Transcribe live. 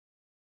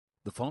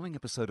The following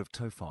episode of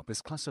TOEFOP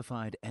is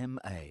classified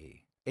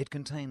MA. It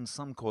contains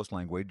some coarse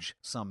language,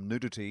 some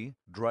nudity,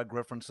 drug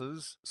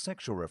references,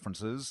 sexual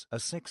references, a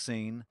sex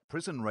scene,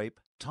 prison rape,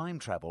 time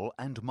travel,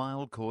 and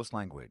mild coarse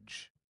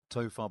language.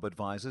 TOEFOP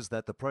advises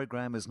that the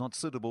program is not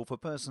suitable for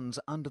persons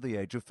under the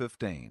age of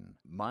 15.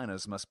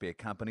 Minors must be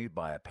accompanied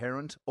by a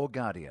parent or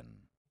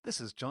guardian. This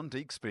is John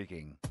Deek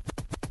speaking.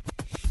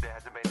 There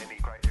hasn't been any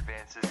great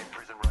advances in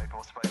prison rape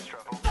or space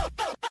travel.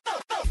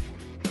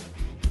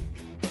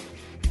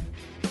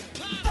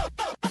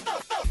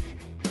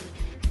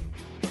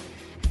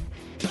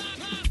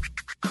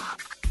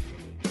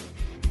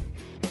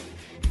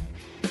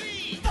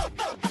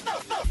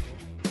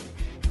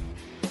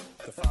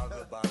 The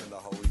Father, the Son, and the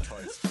Holy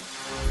Toast.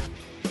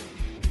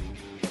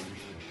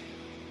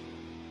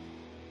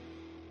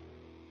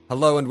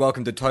 Hello and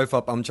welcome to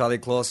TOEFOP. I'm Charlie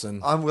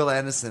Clausen. I'm Will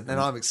Anderson, and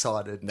I'm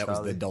excited. That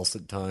was the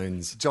dulcet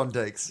tones. John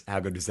Deeks. How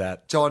good was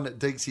that? John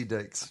Deeksy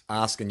Deeks.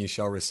 Ask and you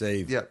shall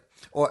receive. Yep.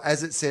 Or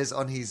as it says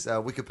on his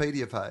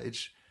Wikipedia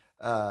page,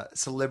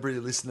 celebrity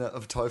listener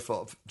of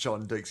TOEFOP,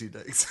 John Deeksy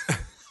Deeks.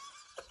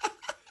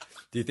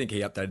 Do you think he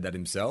updated that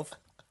himself?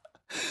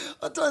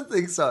 I don't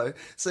think so.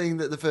 Seeing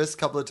that the first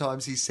couple of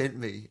times he sent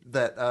me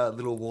that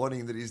little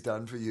warning that he's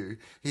done for you,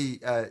 he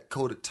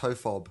called it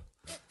TOEFOB.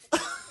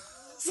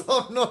 So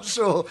I'm not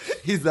sure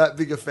he's that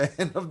big a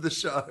fan of the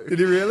show. Did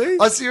he really?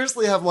 I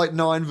seriously have like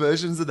 9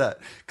 versions of that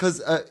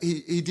because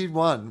he did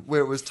one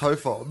where it was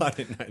TOEFOB. I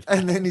didn't know that.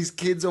 And then his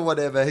kids or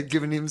whatever had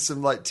given him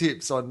some like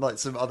tips on like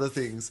some other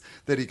things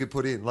that he could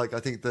put in. Like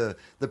I think the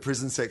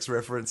prison sex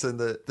reference and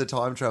the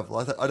time travel.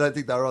 I don't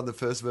think they were on the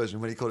first version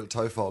when he called it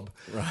TOEFOB.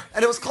 Right.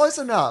 And it was close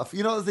enough.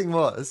 You know what the thing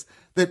was?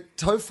 That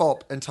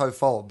TOEFOP and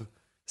TOEFOB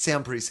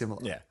sound pretty similar.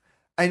 Yeah.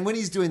 And when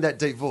he's doing that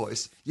deep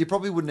voice, you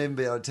probably wouldn't even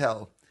be able to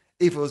tell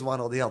if it was one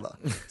or the other.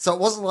 So it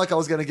wasn't like I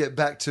was going to get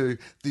back to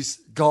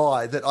this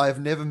guy that I have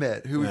never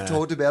met, who we've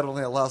talked about on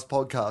our last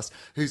podcast,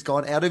 who's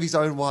gone out of his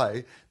own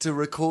way to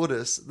record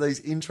us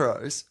these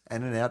intros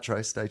and an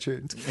outro, stay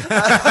tuned,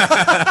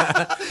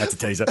 That's a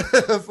teaser.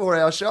 for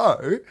our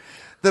show,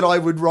 that I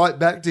would write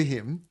back to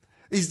him.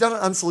 He's done it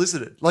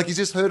unsolicited. Like he's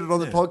just heard it on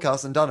the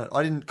podcast and done it.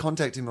 I didn't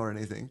contact him or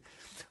anything.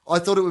 I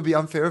thought it would be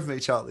unfair of me,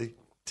 Charlie,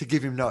 to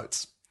give him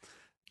notes,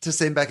 to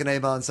send back an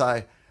email and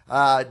say,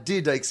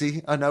 Dear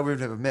Deeksy, I know we've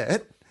never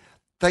met.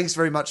 Thanks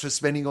very much for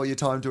spending all your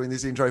time doing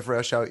this intro for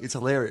our show. It's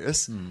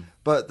hilarious.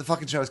 But the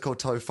fucking show is called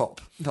TOEFOP,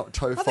 not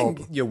TOEFOB. I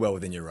think you're well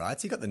within your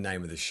rights. You got the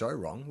name of the show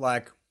wrong.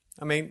 Like,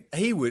 I mean,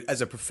 he would,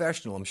 as a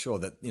professional, I'm sure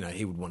that,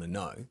 he would want to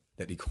know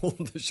that he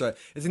called the show.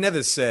 As he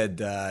never said,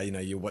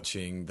 you're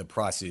watching The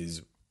Price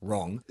is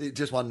Wrong.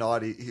 Just one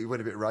night he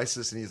went a bit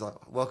racist and he's like,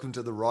 welcome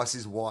to The Rice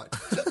is White.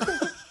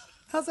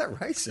 How's that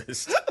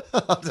racist?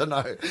 I don't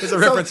know. There's a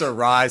reference to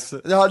rice.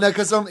 No,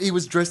 because he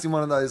was dressed in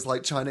one of those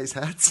like Chinese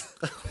hats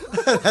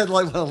and had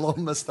like a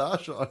long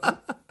moustache on.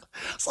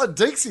 It's like,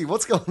 Deeksy,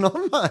 what's going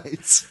on,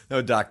 mate? There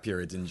were dark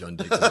periods in John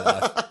Deeks'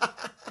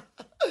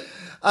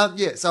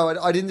 life. So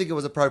I didn't think it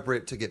was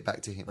appropriate to get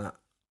back to him.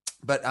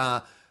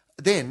 But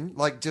then,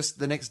 like just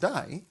the next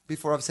day,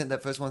 before I've sent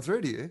that first one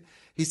through to you,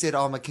 he said,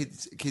 my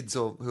kids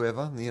or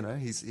whoever,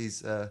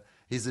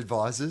 his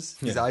advisors,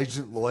 his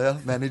agent, lawyer,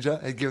 manager,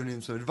 had given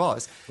him some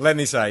advice. Let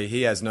me say,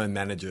 he has no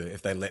manager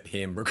if they let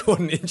him record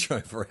an intro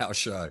for our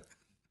show.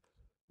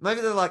 Maybe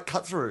they're like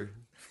cut through,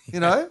 you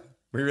know?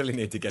 We really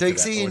need to get to that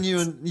Deeksy, and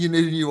audience. you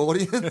need a new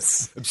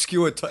audience.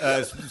 Obscure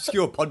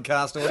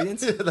podcast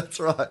audience. Yeah, that's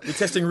right. You're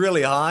testing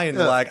really high in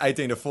like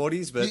 18 to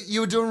 40s, but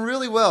You were doing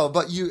really well,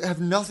 but you have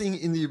nothing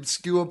in the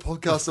obscure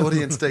podcast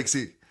audience,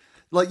 Deeksy.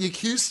 Like your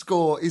Q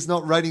score is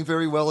not rating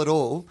very well at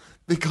all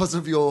because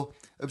of your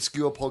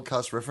obscure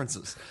podcast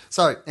references.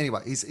 So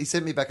anyway, he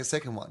sent me back a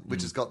second one,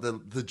 which has got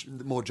the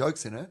more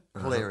jokes in it.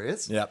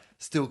 Hilarious. Yep.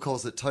 Still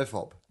calls it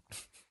TOEFOP.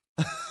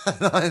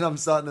 And I'm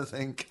starting to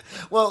think,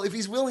 well, if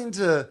he's willing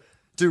to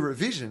do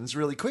revisions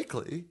really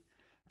quickly,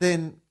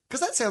 then, because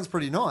that sounds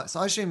pretty nice.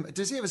 I assume,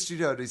 does he have a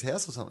studio at his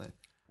house or something?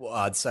 well,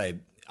 I'd say,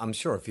 I'm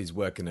sure if he's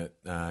working at,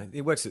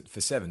 he works at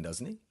for 7,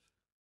 doesn't he?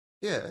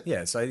 Yeah.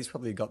 Yeah, so he's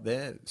probably got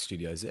their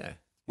studios there.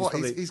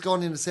 He's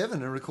gone into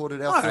 7 and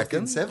recorded our I fucking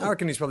reckon. 7. I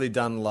reckon he's probably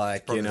done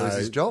like, Probably lose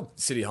his job.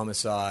 City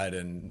Homicide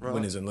and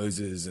Winners and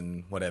Losers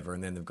and whatever,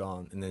 and then they've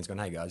gone, and then he's gone,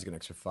 hey guys, you got an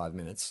extra 5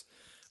 minutes.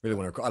 Really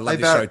want to, I love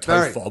this show,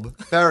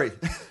 TOEFOB. Barry,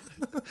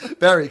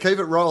 Barry, keep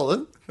it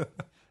rolling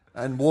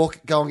and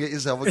go and get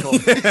yourself a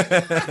coffee.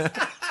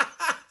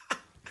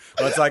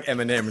 Well, it's like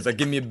Eminem. It's like,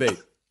 give me a beat.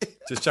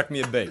 Just chuck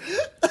me a beat.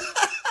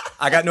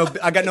 I got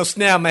no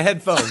snare on my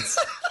headphones.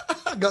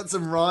 I got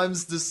some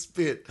rhymes to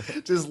spit.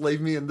 Just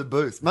leave me in the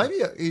booth. Maybe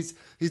he's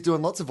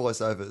doing lots of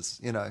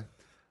voiceovers,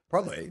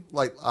 Probably.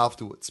 like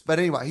afterwards. But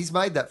anyway, he's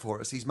made that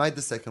for us. He's made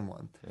the second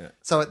one. Yeah.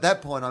 So at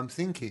that point, I'm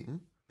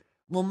thinking,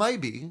 well,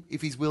 maybe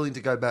if he's willing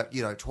to go back,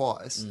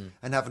 twice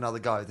and have another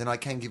go, then I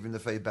can give him the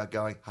feedback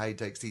going, hey,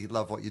 Dexty,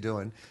 love what you're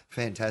doing.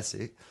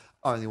 Fantastic.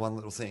 Only one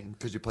little thing.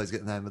 Could you please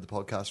get the name of the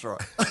podcast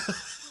right?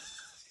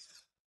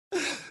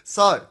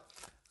 So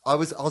I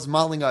was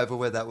mulling over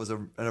whether that was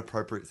an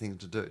appropriate thing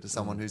to do to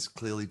someone who's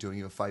clearly doing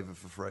you a favour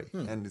for free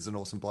and is an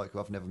awesome bloke who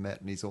I've never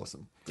met and he's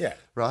awesome. Yeah.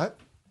 Right?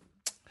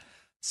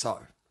 So,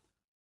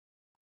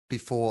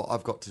 before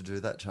I've got to do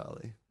that,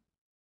 Charlie,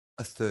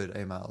 a third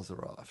email has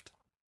arrived.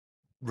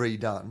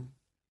 Redone.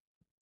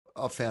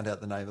 I've found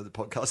out the name of the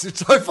podcast.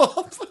 It's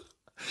Tofop.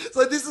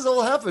 So this has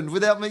all happened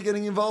without me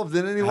getting involved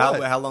in any way.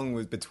 How long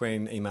was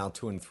between email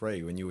 2 and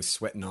 3 when you were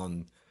sweating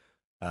on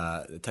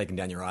taking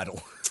down your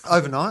idol?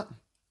 Overnight.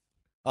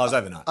 Oh, it was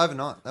overnight.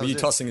 Overnight. Were you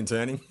tossing and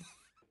turning?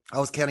 I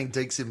was counting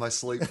deeks in my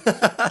sleep.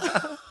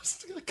 I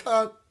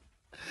can't.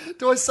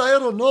 Do I say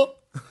it or not?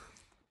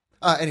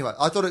 Anyway,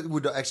 I thought it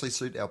would actually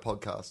suit our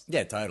podcast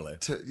Yeah, totally.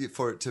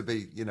 for it to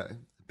be,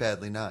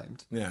 badly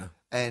named. Yeah.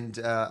 And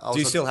Do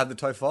you still have the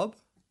TOEFOB?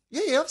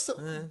 Yeah. I've still,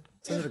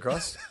 Send it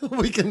across.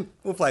 We'll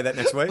We'll play that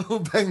next week. We'll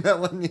bang that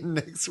one in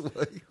next week.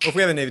 Or if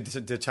we ever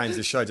needed to change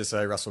the show to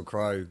say Russell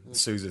Crowe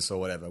sues us or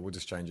whatever, we'll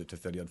just change it to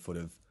 30 odd foot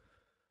of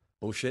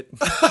bullshit.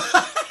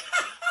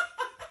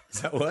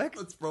 Does that work?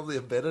 That's probably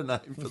a better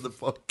name for the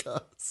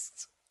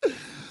podcast.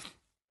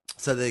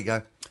 So there you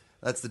go.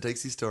 That's the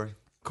Deeksy story.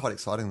 Quite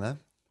exciting though.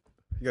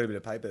 You got a bit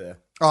of paper there.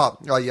 Oh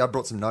yeah, I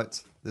brought some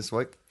notes this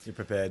week. You're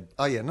prepared.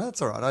 Oh yeah, no,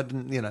 that's all right. I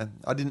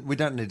didn't. We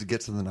don't need to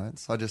get to the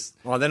notes.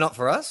 Oh, they're not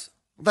for us?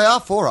 They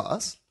are for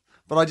us,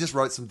 but I just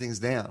wrote some things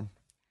down.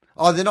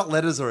 Oh, they're not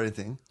letters or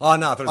anything. Oh,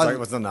 no, I thought it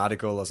was an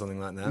article or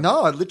something like that.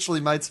 No, I literally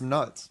made some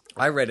notes.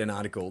 I read an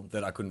article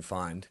that I couldn't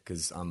find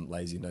because I'm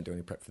lazy and don't do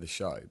any prep for the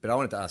show. But I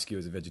wanted to ask you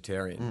as a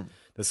vegetarian.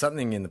 There's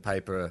something in the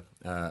paper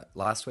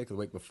last week or the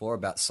week before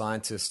about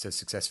scientists have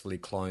successfully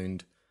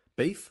cloned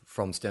beef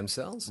from stem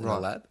cells in a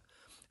lab.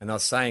 And I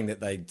was saying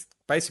that they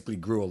basically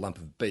grew a lump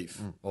of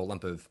beef or a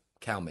lump of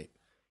cow meat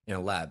in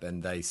a lab.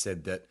 And they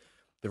said that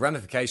the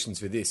ramifications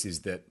for this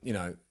is that,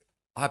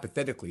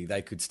 hypothetically,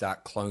 they could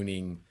start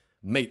cloning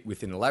meat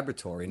within a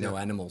laboratory. No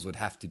animals would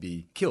have to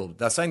be killed.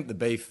 They're saying that the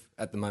beef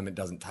at the moment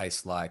doesn't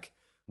taste like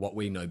what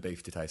we know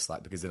beef to taste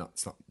like because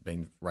it's not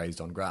being raised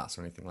on grass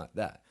or anything like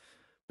that.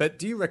 But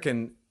do you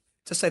reckon,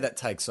 just say that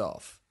takes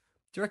off,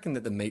 do you reckon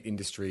that the meat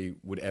industry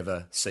would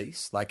ever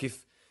cease? Like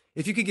if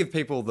you could give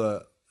people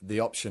the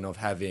option of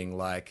having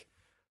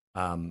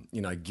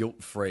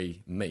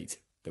guilt-free meat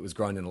that was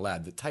grown in a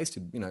lab that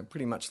tasted,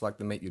 pretty much like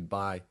the meat you'd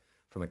buy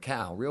from a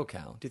cow, real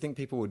cow, do you think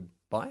people would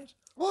buy it?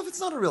 Well, if it's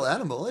not a real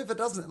animal, if it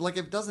doesn't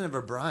have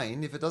a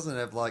brain, if it doesn't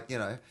have like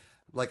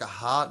a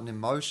heart and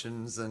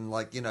emotions and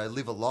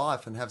live a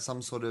life and have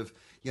some sort of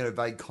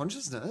vague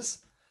consciousness,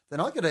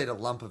 then I could eat a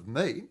lump of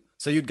meat.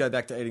 So you'd go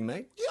back to eating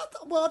meat? Yeah,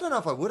 well, I don't know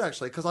if I would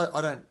actually, because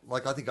I don't,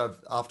 I think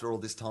after all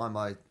this time,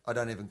 I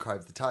don't even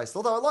crave the taste.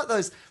 Although I like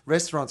those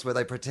restaurants where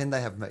they pretend they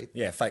have meat.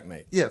 Yeah, fake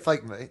meat. Yeah,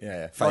 fake meat.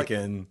 Yeah,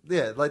 bacon.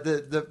 Like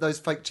those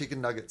fake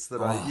chicken nuggets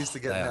that I used to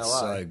get in they are LA.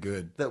 so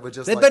good. That were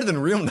just They're better than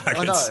real nuggets.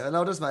 I know, and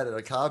I just made it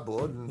of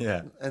cardboard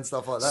and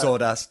stuff like that.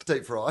 Sawdust.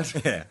 Deep fried.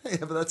 Yeah. Yeah,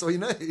 but that's all you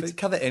need. They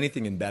cover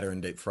anything in batter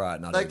and deep fry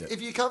it and I'd eat it.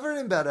 If you cover it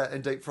in batter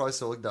and deep fry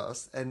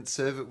sawdust and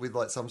serve it with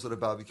some sort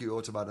of barbecue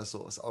or tomato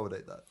sauce, I would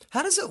eat that.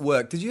 How does it work?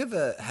 Did you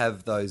ever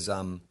have those,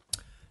 it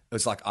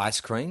was like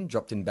ice cream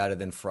dropped in batter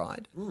then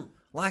fried?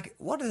 Like,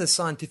 what are the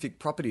scientific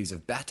properties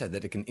of batter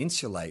that it can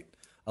insulate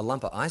a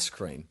lump of ice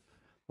cream?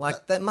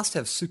 Like, that must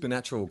have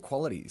supernatural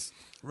qualities.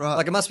 Right.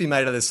 Like, it must be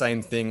made of the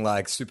same thing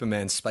like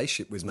Superman's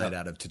spaceship was made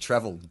out of to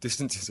travel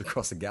distances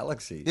across a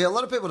galaxy. Yeah, a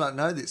lot of people don't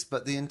know this,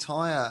 but the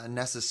entire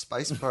NASA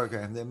space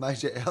program, their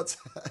major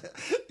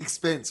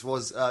expense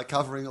was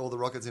covering all the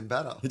rockets in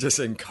batter. You're just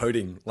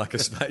encoding like a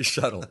space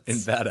shuttle in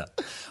batter.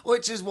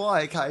 Which is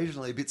why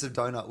occasionally bits of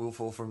donut will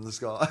fall from the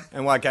sky.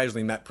 And why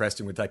occasionally Matt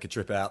Preston would take a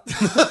trip out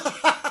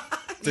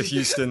to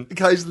Houston.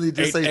 Occasionally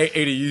just eat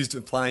a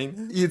used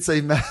plane. You'd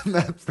see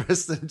Matt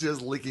Preston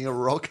just licking a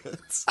rocket.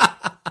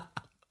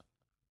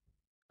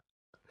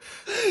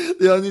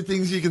 The only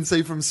things you can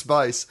see from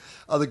space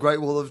are the Great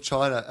Wall of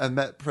China and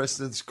Matt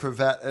Preston's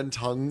cravat and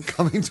tongue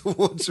coming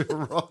towards your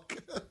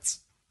rocket.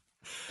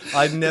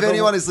 If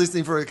anyone is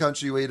listening from a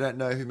country where you don't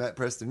know who Matt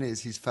Preston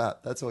is, he's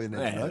fat. That's all you need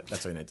to know.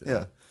 That's all you need to know.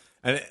 Yeah.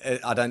 And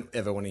I don't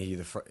ever want to hear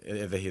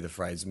the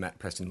phrase Matt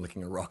Preston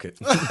licking a rocket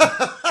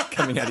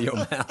coming out of your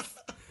mouth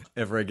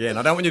ever again.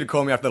 I don't want you to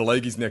call me after the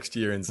Logies next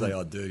year and say,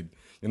 "Oh, dude,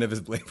 you'll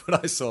never believe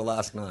what I saw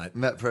last night."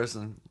 Matt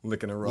Preston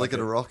licking a rocket. Licking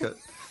a rocket.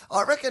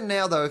 I reckon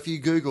now, though, if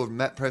you Googled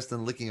Matt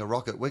Preston licking a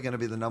rocket, we're going to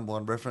be the number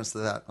one reference to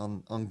that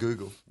on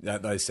Google.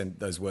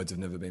 Those words have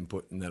never been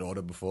put in that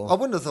order before. I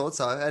wouldn't have thought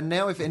so. And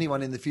now if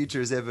anyone in the future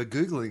is ever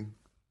Googling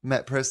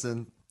Matt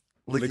Preston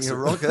licking a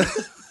rocket...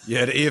 You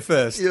heard it here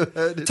first. You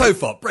heard it.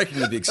 Tofop, breaking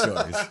the big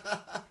stories.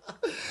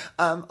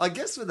 I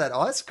guess with that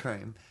ice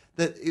cream,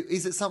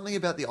 is it something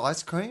about the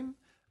ice cream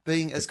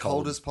being as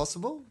cold as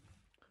possible?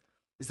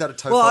 Is that a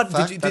Tofop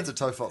fact? That's a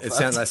Tofop fact.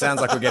 It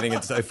sounds like we're getting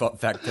into Tofop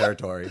fact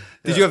territory.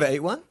 Did you ever eat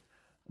one?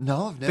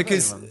 No, I've never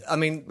Because, eaten one. I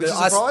mean, Which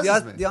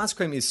surprises me. the ice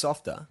cream is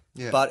softer,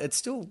 but it's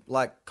still,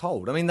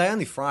 cold. I mean, they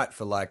only fry it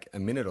for, a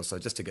minute or so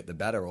just to get the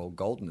batter all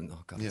golden. And,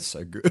 oh, God, it's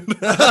so good.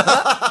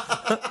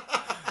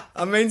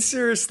 I mean,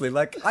 seriously,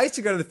 I used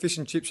to go to the fish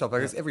and chip shop,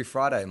 I guess, every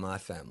Friday in my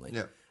family.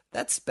 Yeah.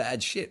 That's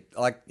bad shit.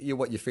 Like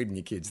what you're feeding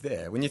your kids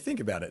there. When you think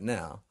about it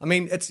now, I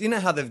mean, it's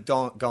how they've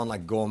gone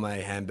like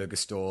gourmet hamburger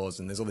stores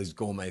and there's all these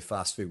gourmet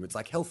fast food where it's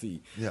like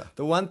healthy. Yeah.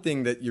 The one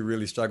thing that you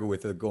really struggle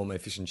with a gourmet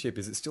fish and chip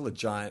is it's still a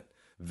giant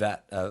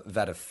vat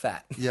of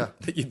fat. Yeah.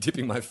 that you're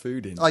dipping my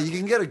food in. Oh, you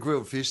can get a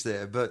grilled fish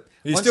there, but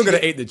You once still got to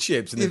get- eat the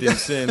chips and the dim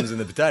sims and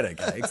the potato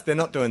cakes. They're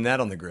not doing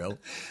that on the grill.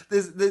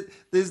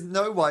 There's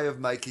no way of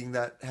making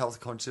that health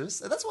conscious.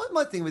 That's why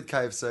my thing with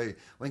KFC.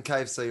 When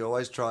KFC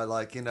always try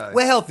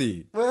We're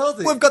healthy. We're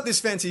healthy. We've got this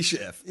fancy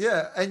chef.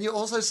 yeah, and you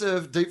also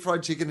serve deep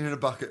fried chicken in a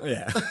bucket.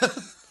 Yeah.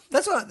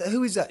 That's what.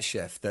 Who is that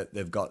chef that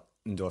they've got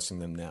endorsing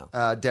them now?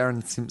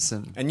 Darren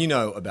Simpson. And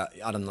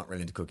I'm not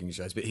really into cooking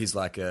shows, but he's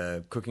like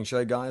a cooking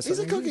show guy or He's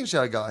something. a cooking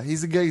show guy.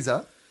 He's a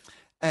geezer,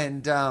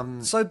 and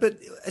So, but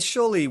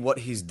surely what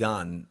he's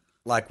done,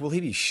 like, will he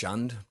be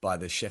shunned by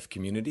the chef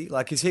community?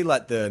 Like, is he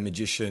like the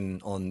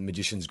magician on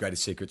Magician's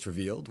Greatest Secrets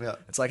Revealed? Yeah.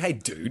 It's like, hey,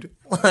 dude,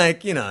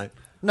 like,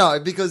 no,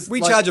 because we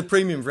like- charge a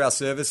premium for our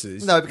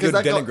services. No, because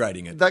you're that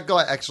denigrating guy, it. That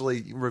guy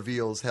actually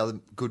reveals how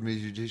good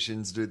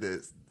magicians do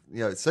their,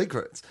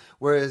 secrets.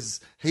 Whereas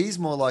he's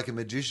more like a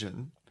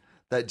magician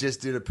that just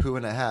did a poo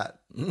in a hat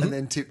Mm-hmm. and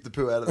then tipped the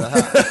poo out of the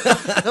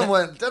hat and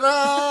went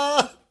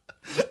ta-da,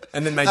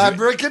 and then made you,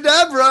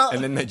 abracadabra.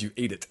 and then made you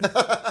eat it.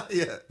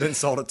 yeah. Then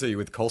sold it to you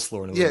with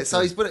coleslaw and a Yeah, little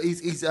so thing.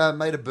 he's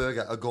made a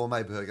burger, a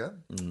gourmet burger,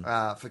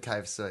 for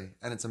KFC,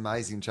 and it's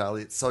amazing,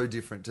 Charlie. It's so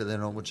different to their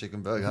normal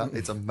chicken burger.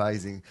 It's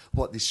amazing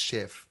what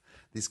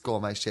this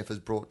gourmet chef has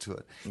brought to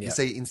it. Yeah. You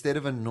see, instead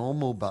of a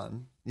normal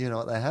bun, you know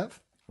what they have?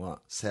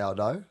 What?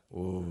 Sourdough.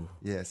 Ooh,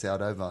 Yeah,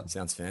 sourdough bun.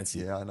 sounds fancy.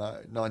 Yeah, I know.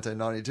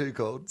 1992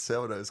 called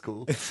sourdough's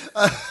cool.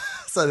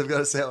 So they've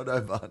got a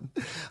sourdough bun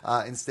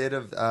instead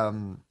of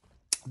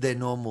their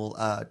normal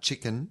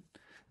chicken.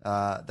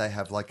 They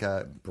have like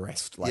a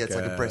Breast, Yeah, it's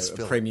like a breast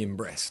fillet. premium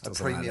breast, A or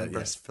something like premium that,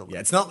 breast yeah. fillet. Yeah,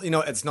 it's not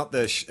it's not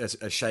the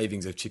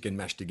shavings of chicken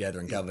mashed together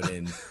and covered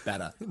in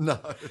batter. no.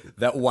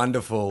 That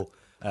wonderful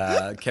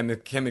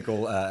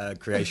chemical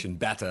creation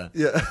batter.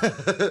 Yeah.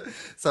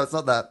 So it's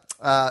not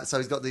that. So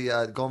he's got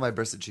the gourmet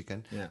breasted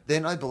chicken. Yeah.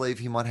 Then I believe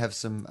he might have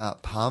some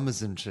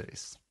Parmesan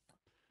cheese.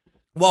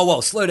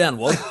 Whoa, slow down,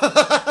 Walt.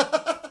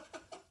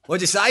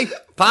 What'd you say?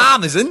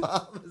 Parmesan?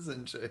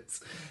 Parmesan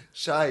cheese.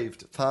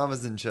 Shaved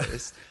Parmesan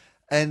cheese.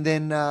 And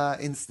then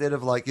instead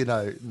of like,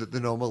 the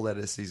normal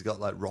lettuce, he's got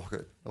like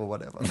rocket or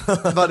whatever.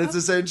 But it's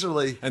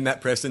essentially... And Matt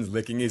Preston's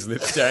licking his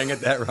lips, staring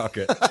at that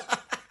rocket.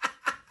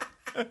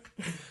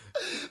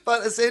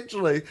 But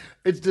essentially,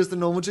 it's just a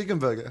normal chicken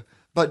burger.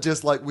 But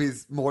just like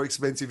with more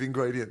expensive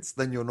ingredients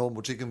than your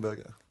normal chicken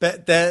burger.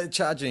 But they're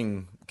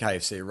charging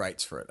KFC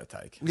rates for it, I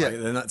take. Yeah.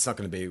 It's not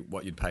going to be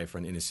what you'd pay for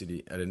an inner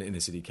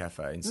city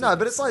cafe. In No,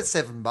 but it's like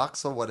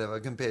 $7 or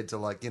whatever compared to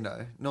like,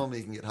 normally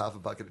you can get half a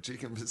bucket of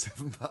chicken for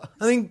 $7.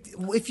 I mean,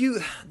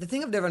 the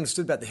thing I've never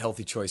understood about the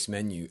healthy choice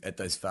menu at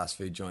those fast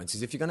food joints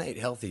is if you're going to eat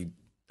healthy,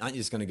 aren't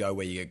you just going to go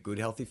where you get good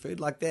healthy food?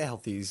 Like their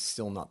healthy is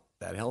still not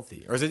that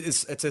healthy. Or is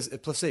it's a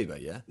placebo,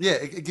 yeah? Yeah,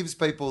 it gives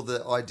people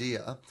the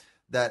idea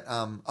that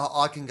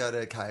I can go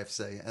to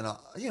KFC and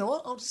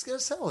I'll just get a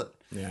salad.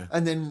 Yeah.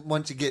 And then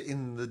once you get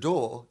in the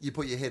door, you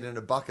put your head in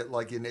a bucket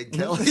like in Ed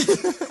Kelly.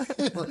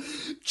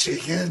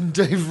 Chicken,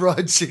 deep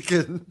fried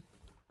chicken.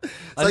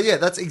 So yeah,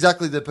 that's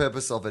exactly the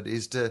purpose of it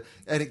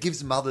and it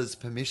gives mothers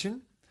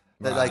permission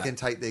that Right. they can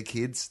take their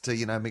kids to,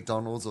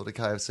 McDonald's or to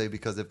KFC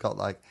because they've got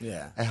like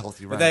a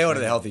healthy range. But they order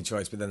the healthy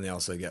choice, but then they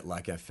also get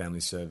like a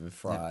family serve of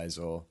fries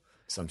or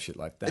some shit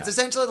like that. It's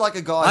essentially like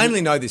a guy. I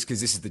only know this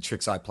because this is the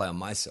tricks I play on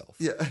myself.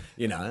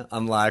 Yeah.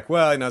 I'm like,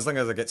 well, as long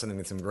as I get something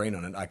with some green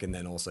on it, I can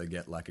then also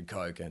get like a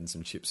Coke and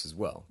some chips as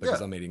well because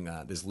Yeah. I'm eating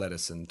this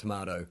lettuce and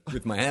tomato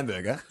with my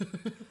hamburger.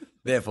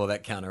 Therefore,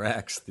 that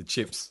counteracts the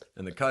chips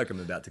and the Coke I'm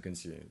about to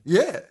consume.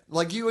 Yeah,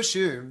 like you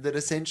assume that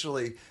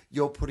essentially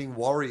you're putting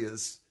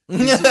warriors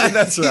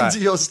That's right. into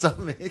your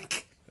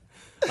stomach.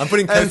 I'm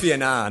putting Kofi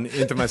Annan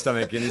into my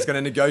stomach and he's going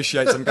to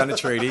negotiate some kind of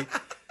treaty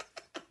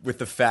with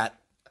the fat.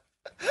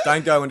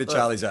 Don't go into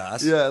Charlie's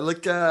ass. Yeah,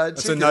 look, It's a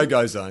chicken,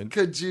 no-go zone.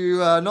 Could you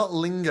not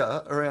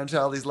linger around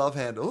Charlie's love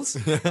handles?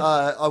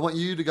 I want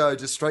you to go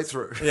just straight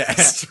through. Yeah.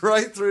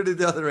 Straight through to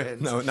the other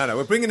end. No.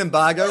 We're bringing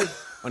embargo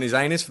on his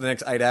anus for the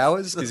next 8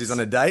 hours because he's on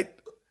a date.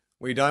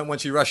 We don't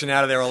want you rushing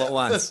out of there all at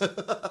once.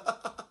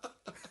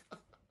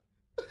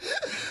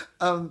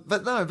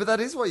 But that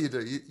is what you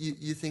do.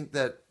 You think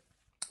that,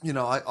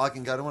 I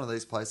can go to one of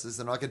these places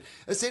and I can...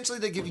 Essentially,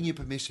 they're giving you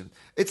permission.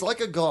 It's like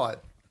a guy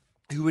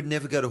who would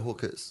never go to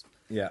hookers.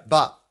 Yeah.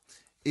 But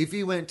if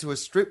he went to a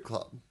strip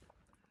club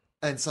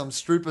and some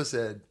stripper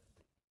said,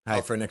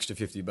 Hey, for an extra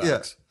 $50.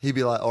 yeah, he'd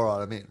be like, all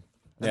right, I'm in.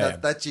 And Yeah.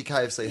 that's your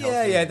KFC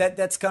health. Yeah,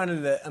 that's kind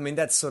of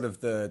that's sort of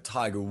the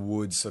Tiger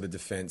Woods sort of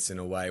defense in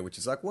a way, which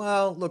is like,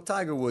 well, look,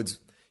 Tiger Woods,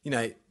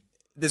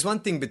 there's one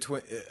thing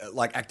between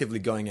like actively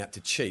going out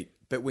to cheat,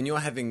 but when you're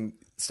having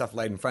stuff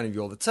laid in front of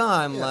you all the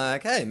time,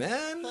 like, hey,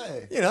 man,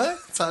 Hey.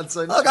 it's hard to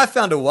say no. Look, I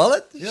found a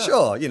wallet. Yeah.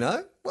 Sure,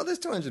 well, there's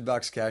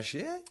 $200 cash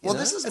here. Well,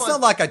 this is it's my-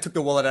 not like I took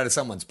the wallet out of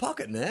someone's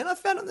pocket, man. I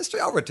found it on the street.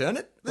 I'll return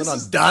it when This I'm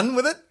is- done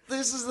with it.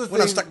 This is the When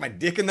I thing. stuck my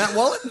dick in that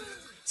wallet.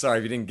 Sorry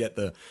if you didn't get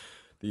the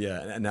the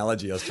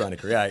analogy I was trying to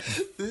create.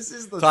 This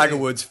is the Tiger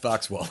thing. Woods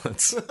fucks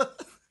wallets.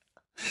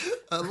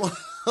 A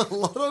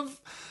lot of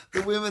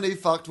the women he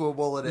fucked were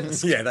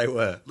wallet-esque. Yeah, they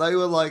were. They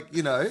were like,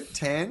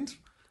 tanned,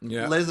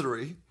 Yeah.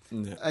 leathery,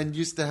 Yeah. and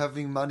used to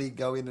having money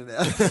go in and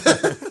out of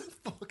their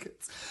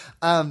pockets.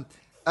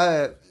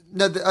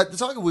 No, the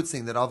Tiger Woods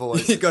thing that I've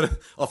always...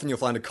 Often you'll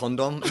find a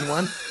condom in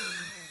one.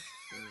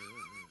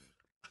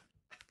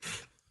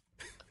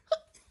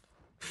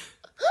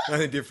 The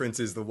only difference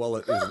is the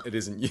wallet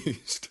isn't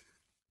used.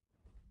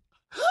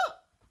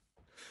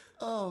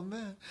 Oh,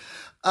 man.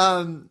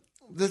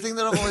 The thing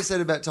that I've always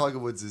said about Tiger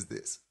Woods is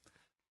this.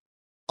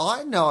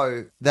 I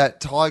know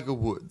that Tiger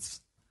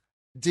Woods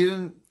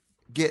didn't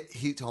get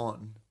hit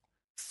on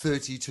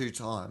 32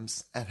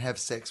 times and have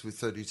sex with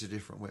 32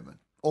 different women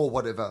or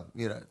whatever,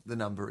 the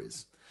number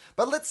is.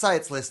 But let's say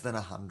it's less than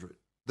 100,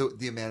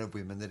 the amount of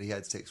women that he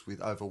had sex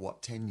with over,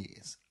 10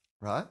 years,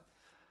 right?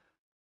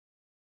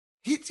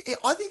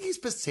 I think his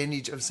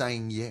percentage of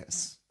saying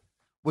yes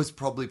was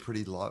probably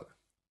pretty low.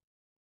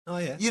 Oh,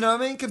 yeah. You know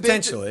what I mean?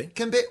 Potentially.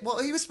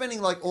 Well, he was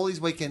spending like all his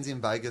weekends in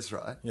Vegas,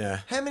 right? Yeah.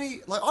 How many?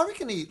 Like, I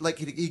reckon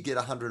he'd get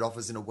 100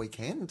 offers in a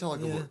weekend.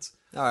 Tiger Woods.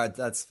 All right,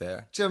 that's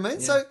fair. Do you know what I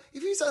mean? Yeah. So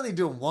if he's only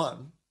doing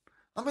one,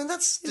 I mean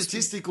that's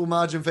statistical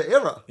margin for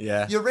error.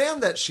 Yeah. You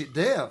round that shit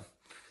down.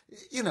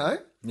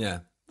 Yeah.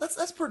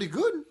 That's pretty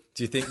good.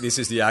 Do you think this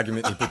is the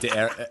argument he put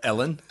to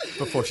Ellen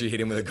before she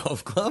hit him with a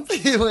golf club?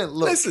 He went,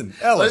 look, Listen,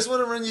 Ellen. I just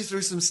want to run you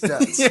through some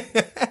stats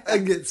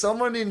and get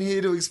someone in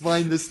here to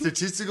explain the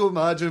statistical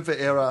margin for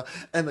error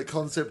and the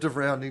concept of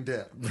rounding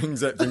down.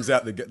 Brings out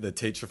the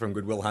teacher from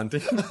Goodwill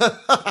Hunting.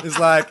 He's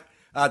like,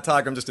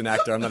 Tiger, I'm just an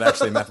actor. I'm not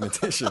actually a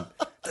mathematician.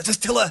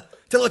 Just tell her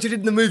what you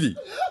did in the movie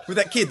with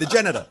that kid, the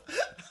janitor,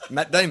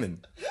 Matt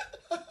Damon.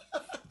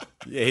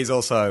 Yeah, he's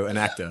also an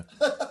actor.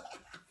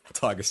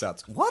 Tiger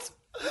starts, what?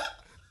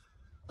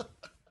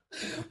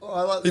 Oh,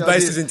 I like He the based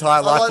idea- his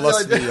entire life I like the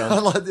philosophy idea- on- I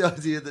like the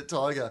idea that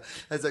Tiger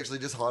has actually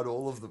just hired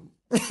all of them.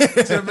 Do you know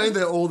what I mean?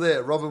 They're all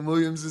there. Robin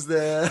Williams is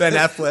there. Ben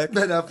Affleck.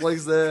 Ben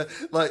Affleck's there.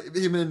 Like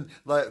him and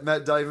like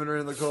Matt Damon are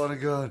in the corner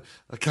going,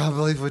 I can't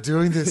believe we're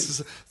doing this.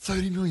 It's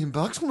 $30 million,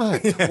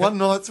 mate. One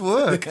night's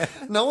work.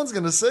 No one's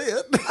going to see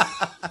it.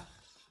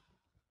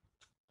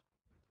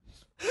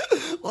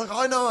 Like,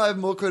 I know I have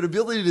more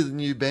credibility than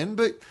you, Ben,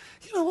 but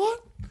you know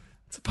what?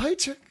 It's a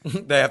paycheck.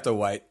 They have to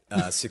wait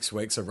 6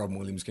 weeks so Robin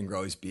Williams can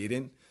grow his beard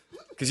in.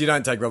 Because you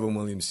don't take Robin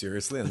Williams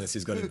seriously unless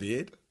he's got a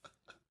beard.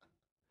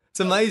 It's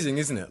amazing,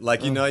 isn't it?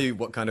 Like, you know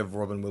what kind of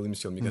Robin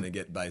Williams film you're going to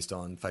get based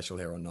on facial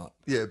hair or not.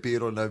 Yeah,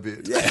 beard or no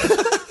beard.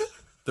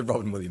 The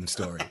Robin Williams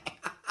story.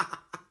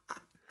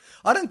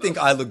 I don't think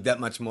I look that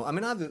much more. I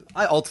mean,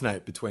 I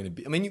alternate between a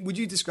beard. I mean, would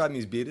you describe me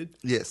as bearded?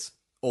 Yes.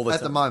 All the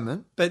At time? the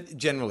moment. But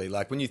generally,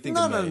 like when you think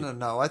No, of me,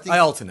 no. I think I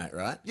alternate,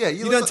 right? Yeah,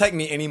 you look don't like- take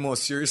me any more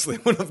seriously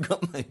when I've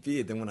got my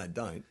beard than when I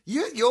don't.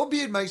 your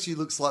beard makes you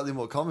look slightly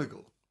more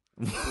comical.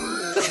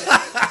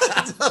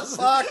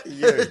 Fuck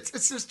you.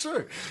 It's just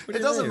true. do It you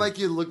doesn't mean? make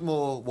you look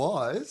more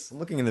wise. I'm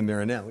looking in the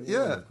mirror now. What do you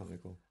Yeah. mean I'm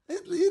comical?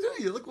 You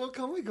do. You look more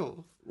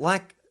comical.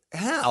 Like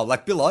how?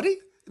 Like Bill Oddie?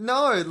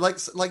 No, like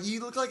you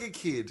look like a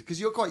kid because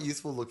you're quite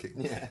youthful looking.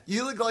 Yeah.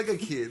 You look like a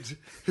kid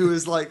who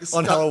is like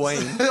On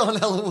Halloween. on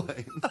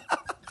Halloween.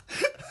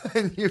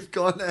 And you've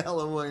gone to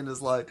Halloween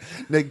as like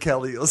Ned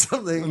Kelly or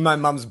something. My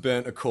mum's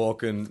burnt a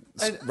cork and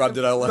And rubbed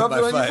it all over rubbed my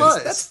it on your face.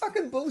 face. That's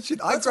fucking bullshit.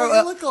 That's what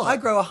you look like. I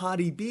grow a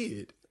hardy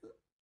beard.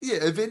 Yeah,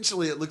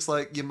 eventually it looks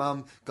like your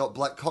mum got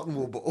black cotton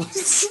wool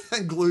balls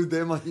and glued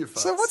them on your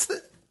face. So what's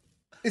the...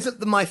 Is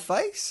it my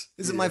face?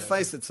 Is it my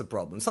face that's the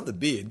problem? It's not the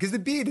beard. Because the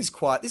beard is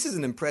quite... This is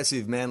an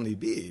impressive manly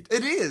beard.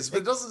 It is, but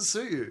it doesn't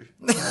suit you.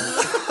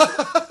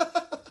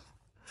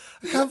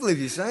 I can't believe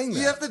you're saying that.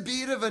 You have the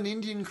beard of an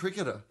Indian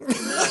cricketer.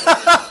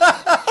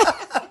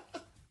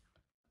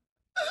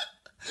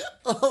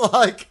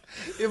 Like,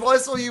 if I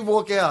saw you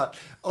walk out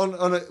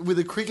with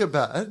a cricket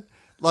bat,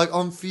 like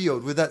on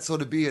field with that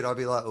sort of beard, I'd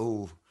be like,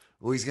 oh,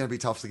 he's going to be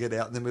tough to get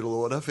out in the middle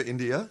order for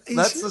India.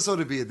 That's the sort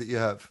of beard that you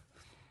have.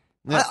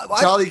 Yeah.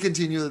 Charlie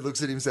continually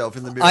looks at himself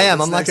in the mirror. I am.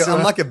 that's I'm like next to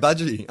him. a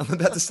budgie. I'm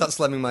about to start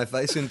slamming my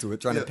face into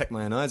it, trying to peck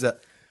my own eyes out.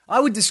 I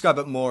would describe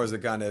it more as a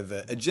kind of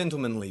a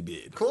gentlemanly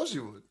beard. Of course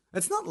you would.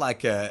 It's not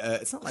like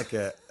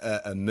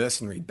a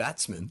mercenary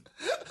batsman,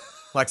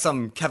 like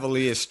some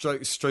cavalier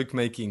stroke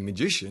making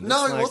magician.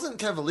 No, It's he like- wasn't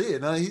cavalier.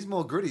 No, he's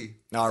more gritty.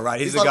 Oh, right.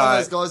 He's He's the like guy. one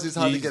of those guys who's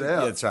hard to get out.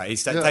 Yeah, that's right.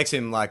 It Yeah. takes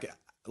him like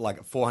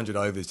 400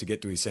 overs to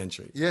get to his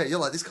century. Yeah, you're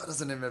like, this guy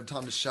doesn't even have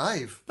time to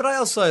shave. But I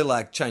also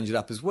like change it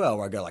up as well,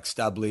 where I go like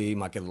stubbly,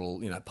 might get a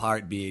little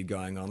pirate beard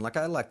going on. Like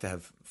I like to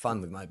have fun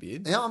with my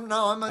beard, Yeah, I'm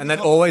only and that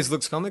always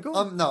looks comical.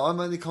 I'm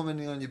only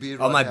commenting on your beard.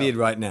 Oh, right my now. beard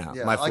right now,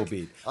 my full I,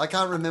 beard. I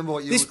can't remember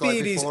what you This look like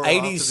beard is before or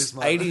after this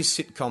moment.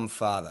 80s sitcom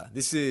father.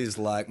 This is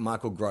like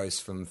Michael Gross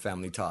from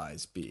Family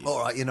Ties beard.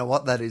 All right, you know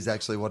what? That is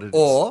actually what it is.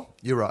 Or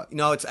you're right.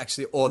 No, it's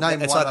actually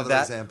Name it's one either other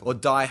that example. or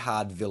Die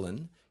Hard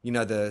villain. You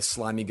know the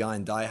slimy guy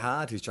in Die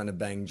Hard who's trying to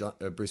bang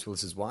Bruce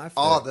Willis's wife.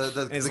 Oh,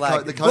 And he's the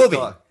like, coke "Booby,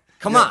 guy.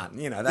 Come on,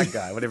 that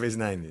guy, whatever his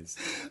name is.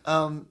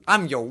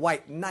 I'm your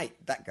white knight,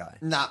 that guy.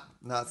 No,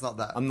 it's not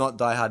that. I'm not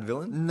Die Hard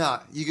villain. No,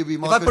 you could be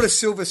If Michael. I put a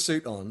silver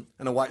suit on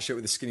and a white shirt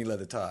with a skinny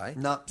leather tie,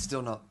 No,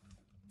 still not.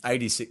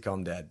 80s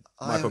sitcom dad,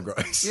 Michael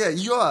Gross. Yeah,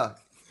 you are.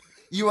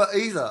 You are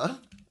either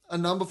a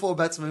number 4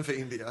 batsman for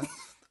India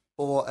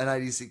or an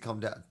 80s sitcom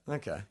dad.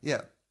 Okay.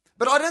 Yeah.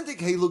 But I don't think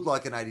he looked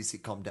like an 80s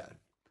sitcom dad.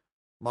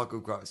 Michael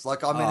Gross.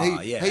 Like, I mean,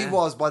 he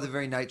was, by the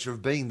very nature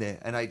of being there,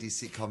 an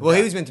 80s sitcom Well, dad.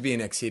 he was meant to be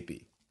an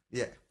ex-hippie.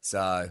 Yeah.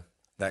 So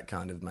that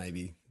kind of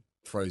maybe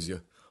throws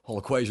your whole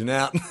equation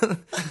out.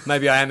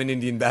 Maybe I am an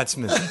Indian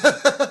batsman.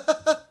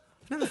 I've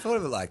never thought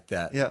of it like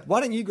that. Yeah.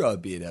 Why don't you grow a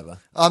beard ever?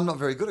 I'm not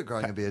very good at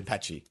growing a beard.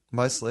 Patchy.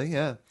 Mostly,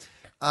 yeah.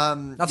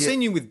 I've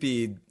seen you with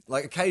beard,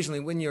 like occasionally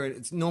when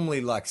it's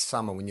normally like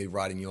summer when you're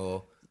writing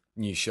your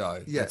new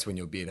show. Yeah. That's when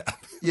your beard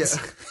up. Yeah.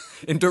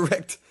 in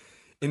direct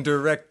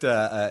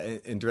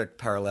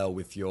parallel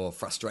with your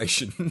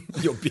frustration,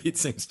 your beard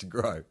seems to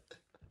grow.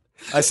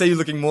 I see you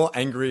looking more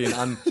angry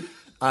and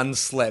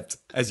unslept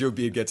as your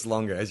beard gets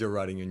longer as you're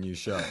writing your new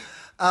show.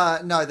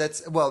 No,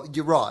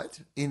 you're right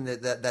in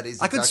that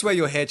is. I could swear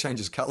your hair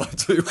changes colour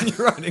too when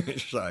you're writing a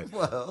show.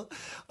 Well,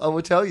 I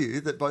will tell you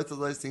that both of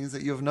those things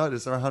that you've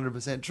noticed are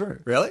 100%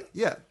 true. Really?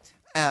 Yeah.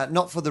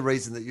 Not for the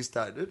reason that you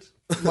stated.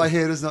 My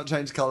hair does not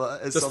change colour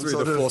as Just some through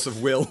sort the of force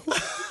of will.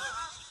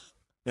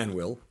 And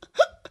will.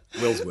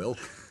 Will's will.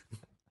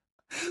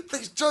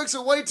 These jokes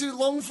are way too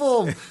long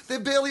form. They're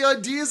barely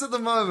ideas at the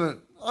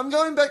moment. I'm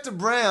going back to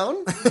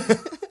Brown.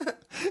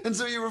 And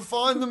so you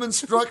refine them and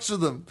structure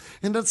them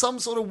into some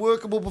sort of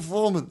workable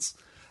performance.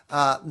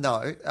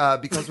 No,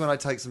 because when I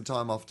take some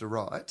time off to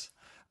write,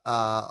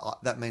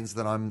 that means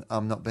that I'm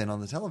not being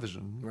on the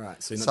television.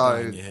 Right, so you're not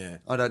dyeing your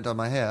hair. I don't dye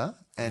my hair.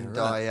 And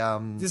Yeah,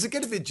 right. Does it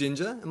get a bit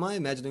ginger? Am I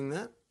imagining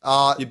that?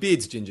 Your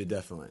beard's ginger,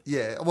 definitely.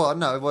 Yeah, well,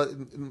 no,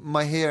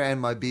 my hair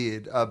and my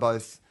beard are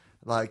both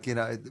like,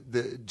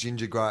 the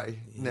ginger grey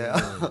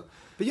now.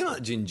 But you're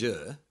not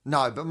ginger.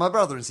 No, but my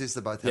brother and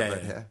sister both have Yeah,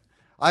 red yeah. hair.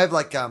 I have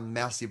like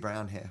mousy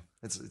brown hair.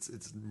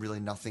 It's really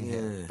nothing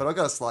hair, Yeah. but I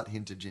got a slight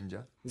hint of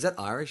ginger. Is that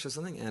Irish or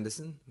something,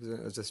 Anderson?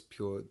 Or is just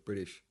pure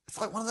British? It's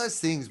like one of those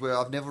things where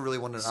I've never really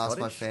wanted to ask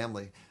my Scottish?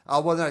 family.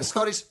 Well, no,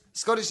 Scottish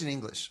and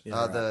English.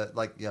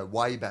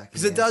 Way back.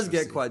 Because it does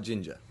get quite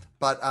ginger.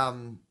 But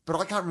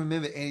I can't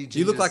remember any.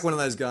 You look gingers. like one of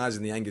those guys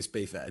in the Angus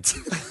beef ads.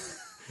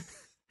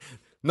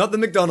 Not the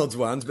McDonald's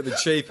ones, but the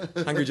cheap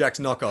Hungry Jack's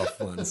knockoff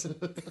ones.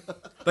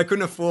 They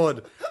couldn't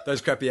afford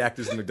those crappy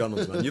actors in the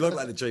McDonald's one. You look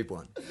like the cheap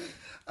one.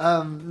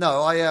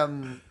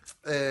 No,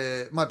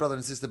 my brother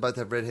and sister both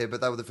have red hair,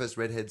 but they were the first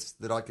redheads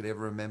that I could ever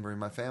remember in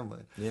my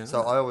family. Yeah.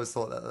 So I always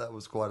thought that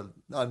was quite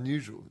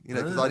unusual,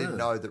 because I didn't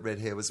know that red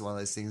hair was one of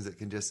those things that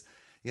can just,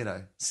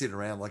 sit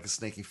around like a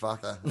sneaky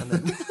fucker. And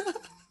then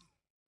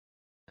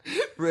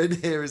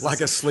red hair is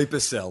Like a sleeper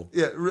cell.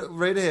 yeah,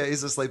 red hair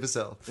is a sleeper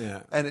cell.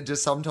 Yeah. and it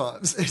just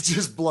sometimes it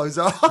just blows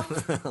up.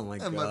 Oh my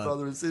God. And my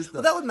brother and sister.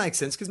 Well, that would make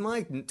sense because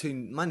my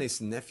niece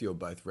and nephew are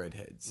both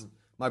redheads.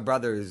 My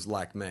brother is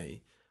like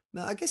me.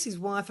 Now, I guess his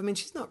wife,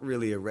 she's not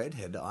really a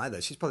redhead either.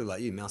 She's probably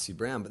like you, mousy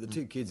brown, but the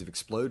two kids have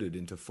exploded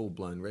into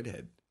full-blown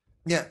redhead.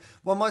 Yeah.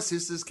 Well, my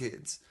sister's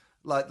kids,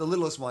 like the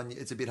littlest one,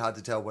 it's a bit hard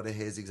to tell what her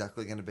hair's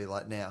exactly going to be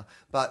like now.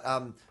 But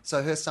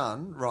so her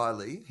son,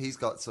 Riley, he's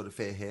got sort of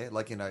fair hair,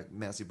 like,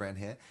 mousy brown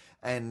hair.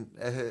 And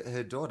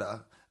her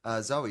daughter,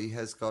 Zoe,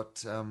 has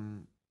got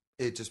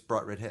just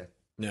bright red hair.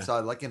 Yeah. So,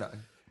 like,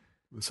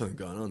 There's something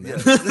going on there.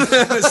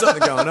 There's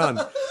something going on.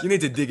 You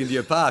need to dig into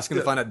your past.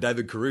 Going to find out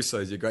David Caruso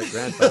is your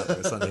great-grandfather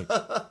or something.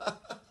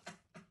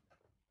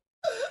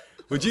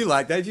 Would you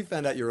like that? If you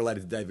found out you're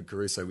related to David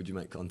Caruso, would you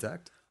make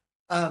contact?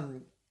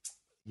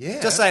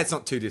 Yeah. Just say it's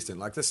not too distant.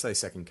 Like, just say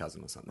second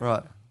cousin or something.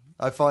 Right.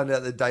 I find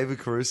out that David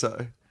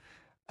Caruso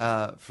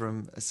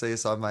from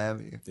CSI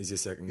Miami Is your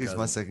second is cousin?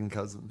 my second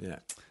cousin. Yeah.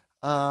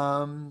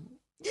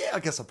 Yeah, I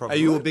guess I probably Are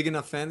you a would. big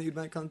enough fan that you'd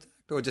make contact?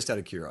 Or just out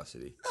of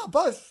curiosity? No,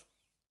 both.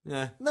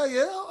 Yeah. No,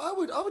 yeah, I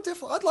would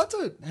definitely. I'd like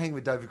to hang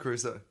with David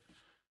Caruso.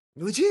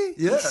 Would you?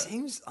 Yeah. He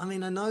seems, I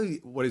know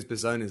what his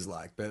persona is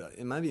like, but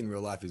maybe in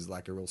real life he's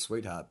like a real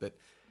sweetheart, but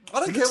I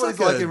don't he care looks what he's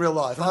like a in real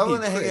life. I grumpy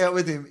want to hang prick. out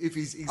with him if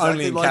he's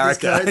Only exactly in like his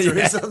character, character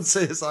is yeah. on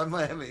CSI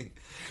Miami.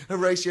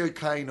 Horatio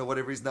Kane or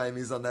whatever his name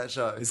is on that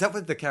show. Is that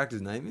what the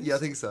character's name is? Yeah, I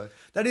think so.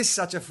 That is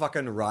such a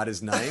fucking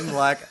writer's name.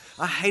 Like,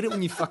 I hate it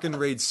when you fucking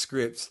read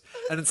scripts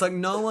and it's like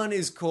no one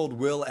is called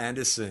Will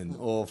Anderson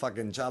or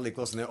fucking Charlie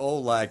Clausen. They're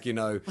all like,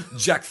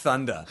 Jack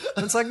Thunder.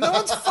 And it's like, no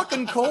one's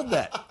fucking called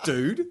that,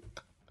 dude.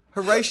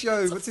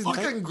 Horatio, what's his name?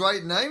 Fucking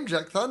great name,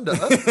 Jack Thunder.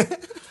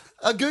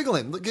 Google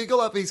him.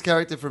 Google up his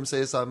character from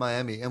CSI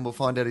Miami and we'll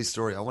find out his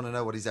story. I want to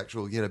know what his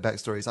actual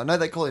backstory is. I know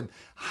they call him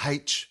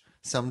H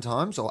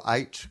sometimes or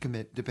H,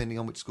 depending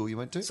on which school you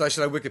went to. So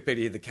should I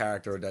Wikipedia the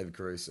character or David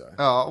Caruso?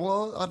 Oh,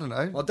 well, I don't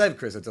know. Well, David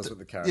Caruso tells us what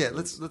the character Yeah,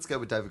 is. let's go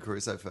with David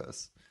Caruso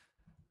first.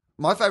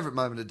 My favourite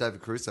moment of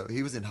David Caruso,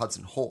 he was in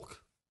Hudson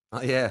Hawk.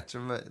 Oh, yeah. Do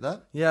you remember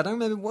that? Yeah, I don't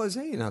remember. What was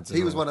he in Hudson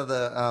He was Hawk? one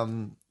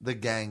of the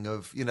gang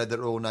of, that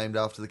are all named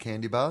after the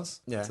candy bars.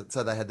 Yeah.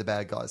 So they had the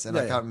bad guys. And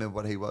I Yeah, can't remember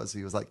what he was.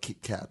 He was like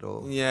Kit Kat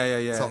or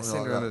Yeah. something I seem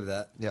like to remember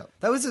that. Yeah.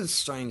 That was a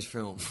strange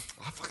film.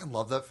 I fucking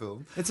love that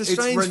film. It's a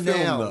strange film,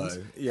 renowned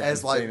though. Yeah,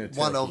 as being a like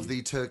one of turkey.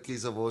 the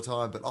turkeys of all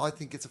time, but I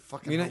think it's a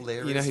fucking You know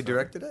hilarious who film.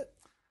 directed it?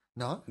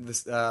 No?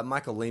 This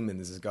Michael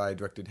Lehman is this guy who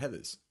directed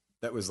Heathers.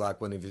 That was like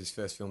one of his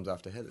first films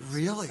after Heathers.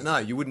 Really? No,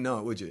 you wouldn't know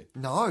it, would you?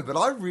 No, but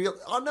I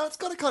know it's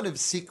got a kind of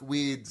sick,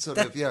 weird sort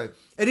of,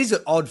 It is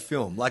an odd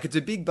film. Like, it's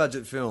a big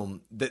budget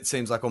film that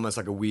seems like almost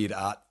like a weird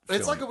art film.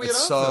 It's like a weird art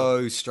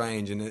so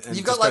strange. And you've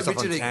it got just like goes off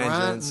on Richard E. Grant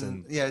tangents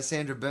and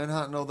Sandra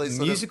Bernhardt and all these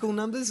sort musical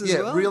numbers of, as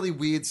well. really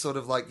weird sort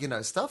of like,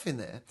 stuff in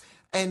there.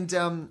 And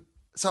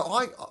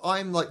so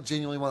I'm like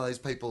genuinely one of those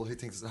people who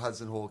thinks that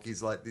Hudson Hawk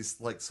is like this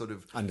like sort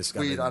of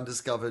Undiscovered. weird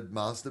undiscovered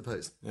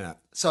masterpiece. Yeah.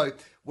 So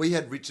we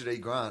had Richard E.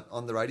 Grant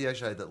on the radio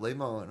show that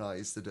Limo and I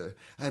used to do.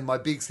 And my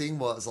big thing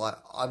was like,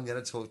 I'm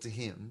going to talk to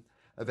him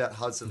about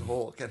Hudson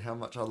Hawk and how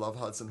much I love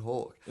Hudson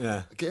Hawk.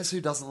 Yeah. Guess who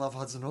doesn't love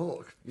Hudson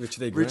Hawk?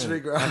 Richard E. Grant. Richard E.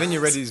 Grant.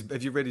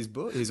 Have you read his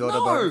book? His No,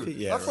 autobiography?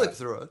 Yeah, I flipped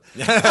through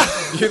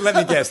it. You let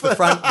me guess. The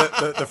front,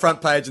 the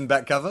front page and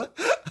back cover.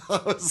 I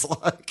was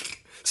like...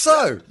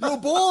 So you were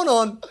born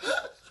on.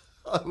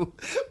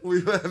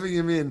 We were having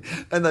him in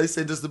and they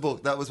sent us the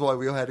book. That was why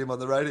we had him on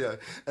the radio.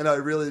 And I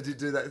really did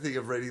do that thing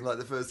of reading like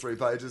the first 3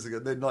 pages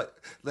again.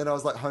 Then I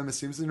was like Homer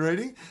Simpson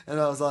reading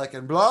and I was like,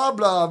 and blah,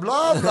 blah,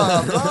 blah,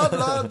 blah, blah,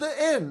 blah, the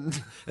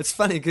end. It's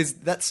funny because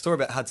that story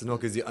about Hudson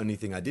Hawk is the only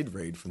thing I did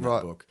read from that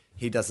Right. book.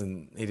 He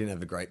didn't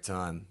have a great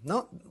time.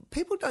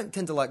 People don't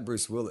tend to like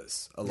Bruce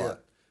Willis a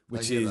lot,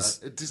 which is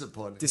it's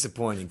disappointing.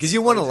 disappointing because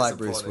you want to Very like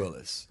Bruce disappointing.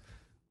 Willis.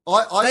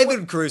 David,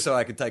 David Caruso,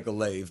 I could take or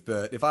leave,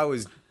 but if I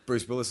was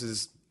Bruce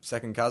Willis's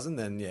second cousin,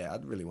 then yeah,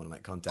 I'd really want to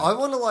make contact. I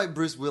want to like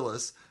Bruce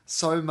Willis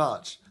so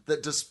much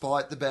that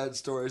despite the bad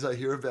stories I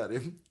hear about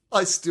him,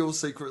 I still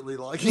secretly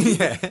like him.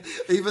 Yeah.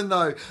 Even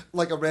though,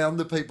 like, around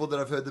the people that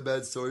I've heard the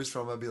bad stories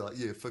from, I'd be like,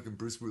 yeah, fucking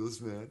Bruce Willis,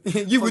 man.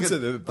 You would say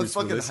that, Bruce I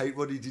fucking Willis. hate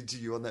what he did to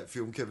you on that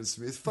film, Kevin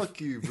Smith. Fuck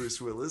you,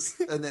 Bruce Willis.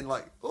 And then,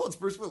 like, oh, it's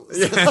Bruce Willis.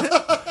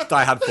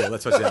 Die Hard 4,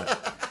 that's what you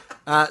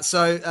had.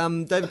 So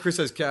David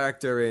Caruso's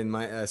character in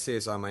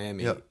CSI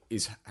Miami Yep.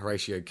 is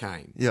Horatio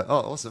Caine. Yeah, oh,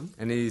 awesome.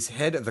 And he's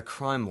head of the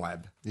crime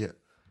lab.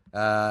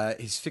 Yeah.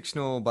 His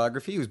fictional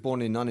biography, he was born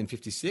in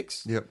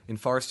 1956 Yep. in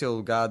Forest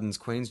Hill Gardens,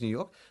 Queens, New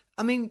York.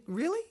 I mean,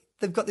 really?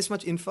 They've got this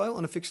much info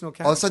on a fictional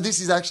character? Oh, so this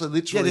is actually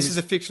literally... Yeah, this is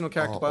a fictional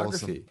character Oh,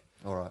 biography.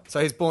 awesome. All right. So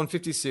he's born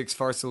 56,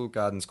 Forest Hill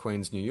Gardens,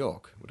 Queens, New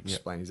York. Would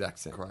explain his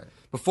accent. Great.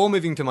 Before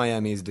moving to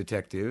Miami as a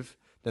detective,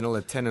 then a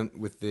lieutenant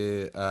with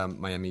the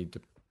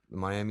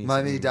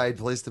Miami-Dade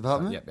Police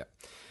Department? Yep.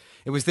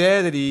 It was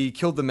there that he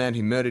killed the man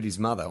who murdered his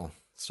mother. Oh,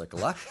 stroke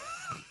of luck.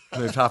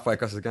 Moved halfway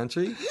across the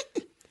country.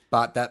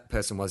 But that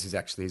person was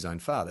actually his own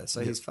father.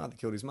 So his father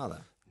killed his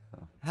mother.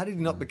 How did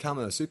he not become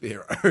a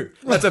superhero?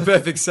 That's a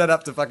perfect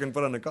setup to fucking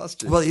put on a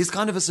costume. Well, he's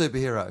kind of a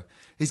superhero.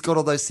 He's got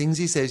all those things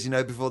he says,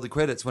 before the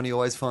credits when he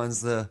always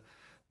finds the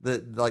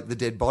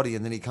dead body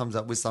and then he comes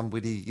up with some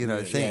witty, thing.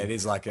 Yeah, it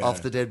is like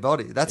off the dead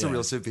body. That's a yeah,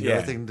 real superhero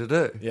yeah. thing to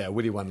do. Yeah,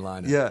 witty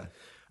one-liner. Yeah.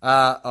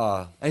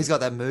 And And he's got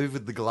that move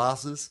with the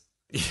glasses.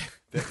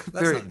 that's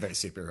Very- not very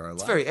superhero-like.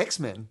 It's very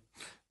X-Men.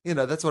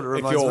 That's what it if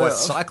reminds me you're of.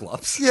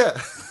 Cyclops. Yeah,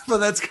 but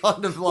that's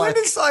kind of When like...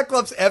 did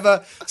Cyclops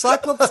ever...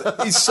 Cyclops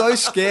is so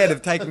scared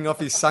of taking off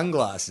his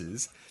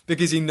sunglasses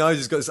because he knows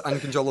he's got this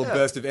uncontrollable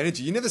burst of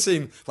energy. You never see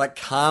him, like,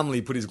 calmly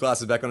put his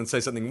glasses back on and say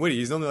something witty.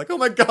 He's normally like, oh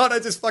my God, I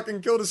just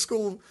fucking killed a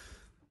school...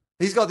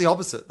 He's got the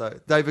opposite, though.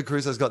 David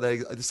Caruso's got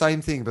the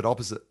same thing, but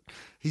opposite.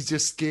 He's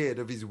just scared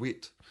of his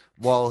wit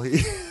while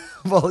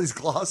his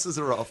glasses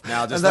are off.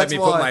 Now just And let that's me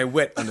why- put my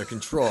wit under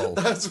control.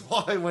 That's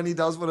why when he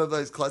does one of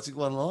those classic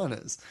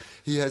one-liners,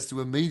 he has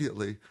to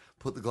immediately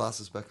put the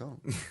glasses back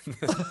on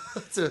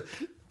to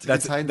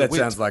contain the That wit.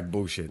 sounds like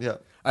bullshit. Yeah.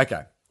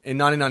 Okay. In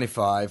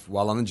 1995,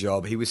 while on the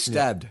job, he was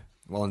stabbed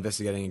while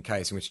investigating a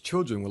case in which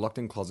children were locked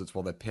in closets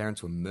while their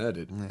parents were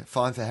murdered. Yeah,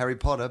 fine for Harry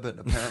Potter, but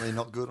apparently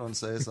not good on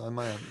CSI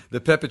Miami. The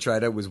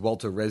perpetrator was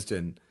Walter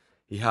Resden.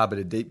 He harbored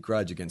a deep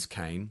grudge against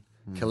Caine,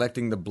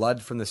 collecting the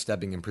blood from the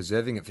stabbing and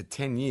preserving it for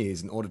 10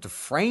 years in order to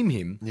frame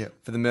him Yep.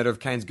 for the murder of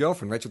Caine's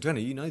girlfriend, Rachel Turner.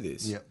 You know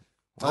this. Yeah.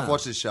 I've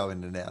watched this show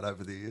in and out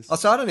over the years. Oh,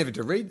 so I don't even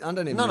to read. I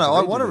don't even. No, need to I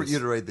read want this. you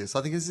to read this.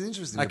 I think it's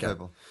interesting Okay. to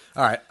people.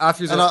 All right.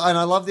 After his And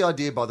I love the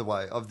idea, by the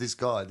way, of this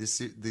guy,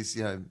 this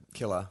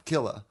killer.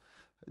 killer.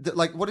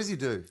 Like, what does he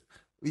do?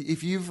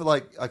 If you've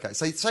okay,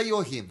 say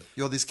you're him,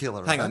 you're this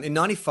killer. Hang okay? on. In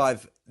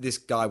 95, this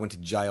guy went to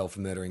jail for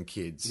murdering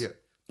kids. Yeah.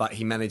 But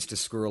he managed to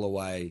squirrel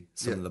away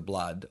some Yeah. of the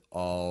blood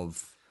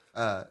of.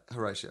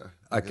 Horatio.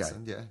 I'm Okay.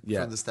 guessing,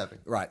 Yeah. from the stabbing.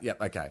 Right.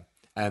 Yep. Okay.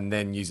 And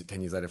then use it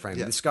 10 years later frame.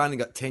 Yeah. This guy only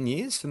got 10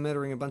 years for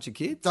murdering a bunch of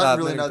kids. Don't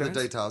really murdering know the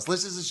parents? details.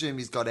 Let's just assume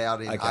he's got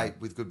out in Okay. 8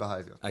 with good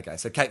behaviour. Okay.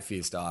 So Cape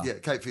Fear style. Yeah,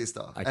 Cape Fear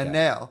style. Okay. And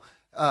now,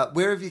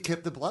 where have you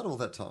kept the blood all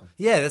that time?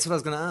 Yeah, that's what I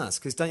was going to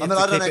ask. Because don't you I have mean,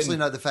 to I don't keep it actually in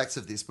know the facts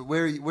of this, but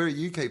where are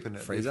you keeping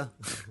it? freezer?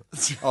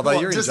 Although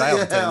you're in Just jail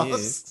your for 10 house?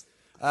 years.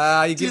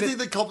 You Do you give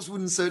think it, the cops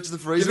wouldn't search the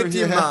give freezer it in to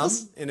your your mum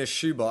house? in a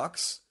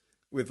shoebox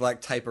with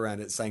like tape around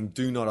it saying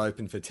 "Do not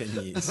open for 10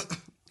 years."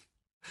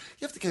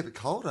 You have to keep it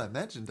cold, I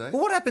imagine, don't you?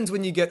 Well, what happens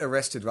when you get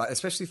arrested, right?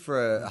 Especially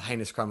for a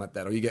heinous crime like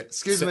that, or you get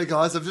Excuse me,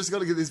 guys. I've just got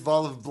to get this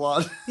vial of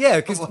blood. Yeah,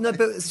 because no,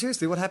 but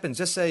seriously, what happens?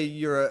 Just say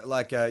you're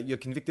you're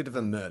convicted of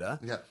a murder.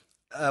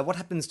 Yeah. What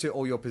happens to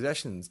all your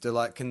possessions? Do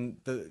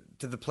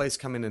the police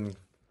come in and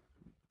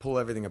pull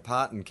everything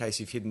apart in case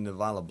you've hidden a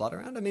vial of blood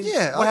around? I mean,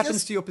 Yeah, what I happens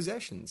guess- to your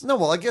possessions? No,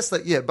 well, I guess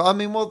that, yeah. But I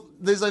mean, well,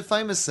 there's those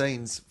famous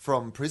scenes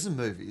from prison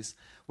movies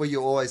where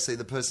you always see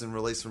the person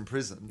released from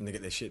prison And they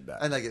get their shit back.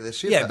 and they get their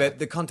shit yeah, back. but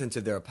the contents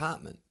of their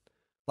apartment.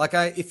 Like,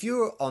 if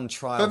you're on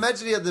trial, But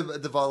imagine he had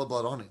the vial of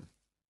blood on him.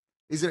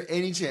 Is there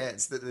any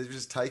chance that they've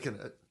just taken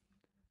it,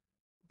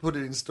 put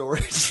it in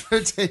storage for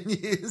 10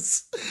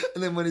 years,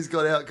 and then when he's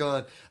got out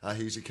gone,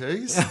 here's your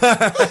keys,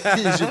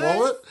 here's your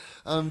wallet,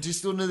 do you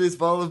still need this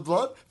vial of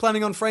blood?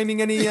 planning on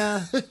framing any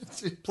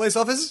police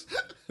officers?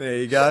 There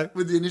you go.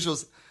 With the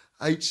initials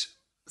HC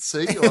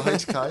or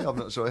HK, I'm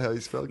not sure how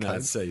he's spelled. No, Kane.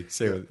 it's C.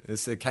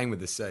 It came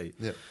with a C.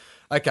 Yeah.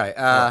 Okay,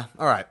 all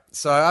right.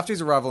 So after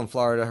his arrival in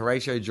Florida,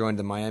 Horatio joined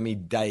the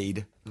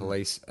Miami-Dade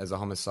police as a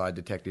homicide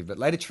detective, but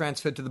later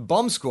transferred to the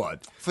bomb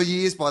squad. For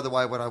years, by the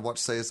way, when I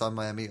watched CSI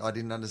Miami, I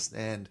didn't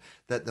understand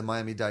that the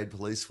Miami-Dade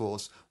police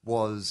force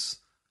was...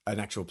 An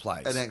actual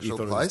place. An actual You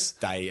thought place?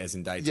 It was day as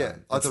in daytime. Yeah,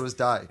 I thought it was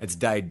day. It's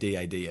Dade,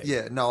 D-A-D-E.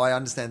 Yeah, no, I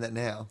understand that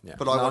now. Yeah.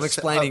 But No, I'm watched-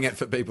 explaining it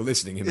for people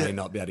listening who may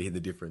not be able to hear the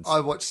difference. I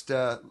watched,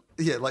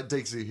 like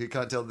Dixie, who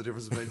can't tell the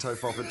difference between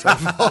Tofop and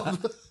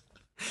Tofop.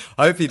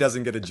 I hope he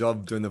doesn't get a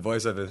job doing the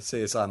voiceover for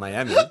CSI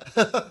Miami.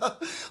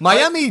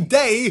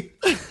 Miami-Dade!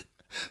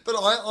 But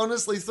I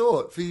honestly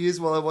thought for years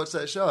while I watched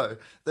that show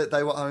that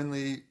they were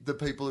only the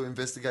people who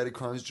investigated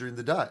crimes during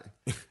the day.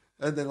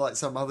 And then like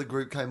some other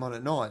group came on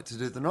at night to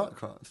do the night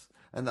crimes.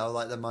 And they were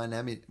like the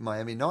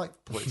Miami Night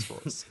Police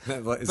Force. It's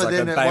But like a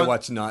then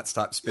Baywatch Nights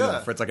type spin-off, Yeah.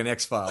 where it's like an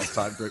X-Files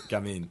type group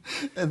come in.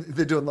 And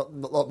they're doing a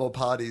lot more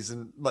parties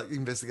and like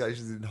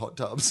investigations in hot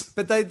tubs.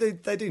 But they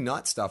do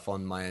night stuff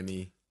on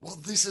Miami. Well,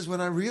 this is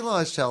when I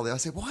realised, Charlie. I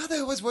said, why are they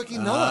always working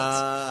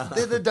Ah. nights?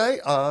 They're the day.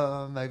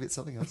 Maybe it's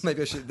something else.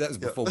 Maybe I should. That was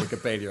before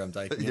Wikipedia. I'm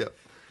taking Yeah. it.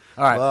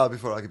 All right. Well,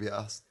 before I could be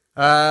asked.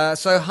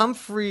 So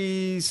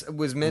Humphreys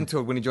was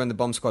mentored when he joined the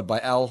bomb squad by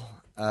Al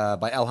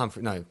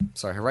Humphreys. No,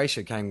 sorry,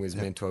 Horatio Kane was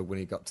mentored when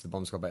he got to the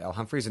bomb squad by Al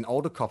Humphreys, an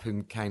older cop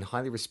whom Kane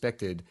highly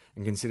respected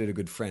and considered a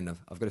good friend.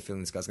 I've got a feeling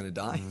this guy's going to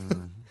die.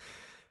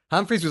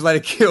 Humphreys was later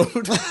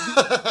killed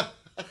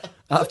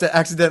after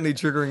accidentally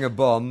triggering a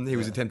bomb he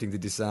was attempting to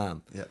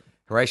disarm. Yeah.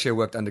 Horatio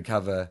worked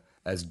undercover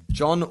as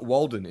John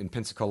Walden in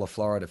Pensacola,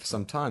 Florida for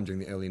some time during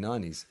the early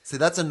 90s. See,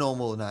 that's a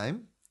normal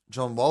name.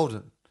 John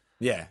Walden.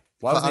 Yeah.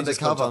 Why For wasn't he just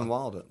called undercover. John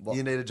Walden? What-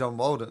 You need a John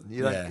Walden.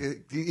 You don't. Yeah.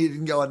 You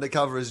didn't go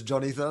undercover as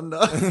Johnny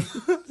Thunder.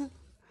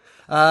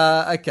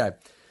 Okay.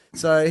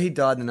 So he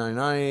died in the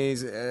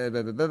 1990s.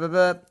 Blah, blah, blah, blah,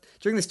 blah.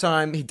 During this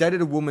time, he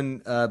dated a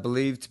woman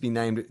believed to be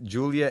named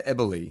Julia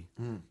Eberly,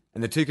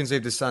 and the two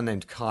conceived a son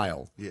named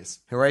Kyle. Yes.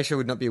 Horatio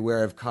would not be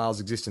aware of Kyle's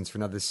existence for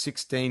another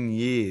 16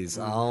 years.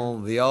 Oh,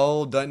 the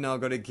old don't know I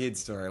got a kid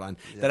storyline.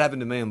 That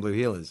happened to me on Blue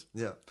Healers.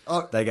 Yeah.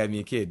 Oh, They gave me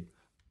a kid.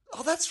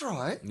 that's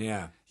right.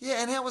 Yeah.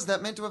 Yeah, and how was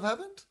that meant to have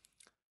happened?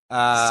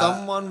 Uh,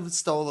 Someone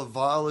stole a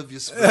vial of your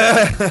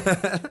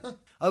sperm.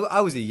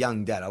 I was a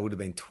young dad. I would have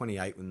been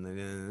 28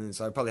 when,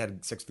 so I probably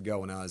had sex with the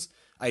girl when I was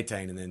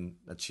 18, and then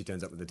she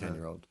turns up with a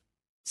 10-year-old.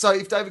 So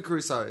if David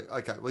Caruso,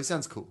 okay, well, he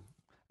sounds cool.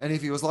 And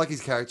if he was like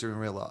his character in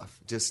real life,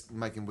 just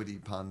making witty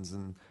puns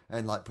and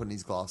like putting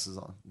his glasses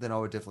on, then I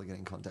would definitely get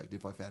in contact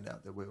if I found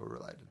out that we were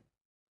related.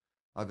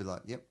 I'd be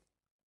like, yep,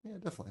 yeah,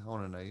 definitely. I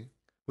want to know you.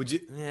 Would you?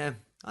 Yeah,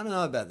 I don't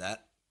know about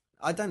that.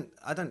 I don't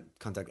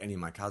contact any of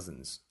my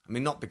cousins. I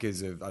mean, not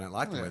because of I don't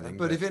like them or Yeah, anything.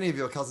 but if any of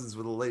your cousins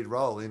were the lead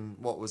role in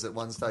what was at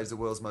one stage the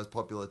world's most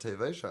popular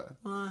TV show,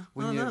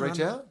 wouldn't you reach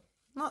out?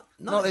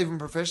 Not even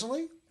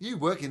professionally? You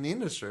work in the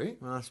industry.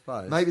 I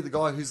suppose. Maybe the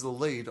guy who's the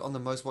lead on the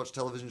most watched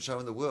television show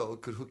in the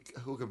world could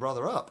hook a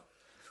brother up,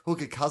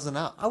 hook a cousin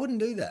up. I wouldn't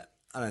do that.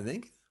 I don't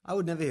think. I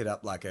would never hit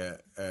up like a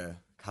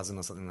cousin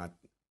or something like,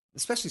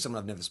 especially someone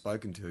I've never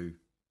spoken to.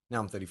 Now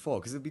I'm 34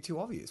 because it'd be too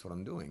obvious what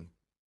I'm doing.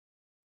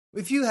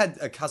 If you had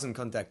a cousin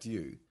contact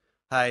you,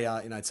 hey,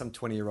 it's some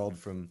 20-year-old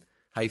from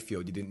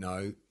Hayfield you didn't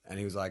know, and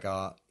he was like,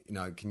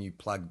 can you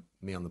plug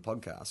me on the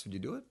podcast? Would you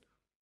do it?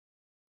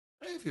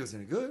 Hey, if he was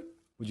any good.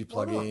 Would you Why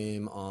plug not?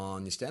 him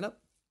on your stand-up?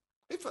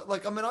 I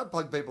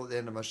plug people at the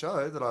end of my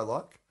show that I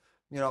like.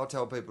 I'll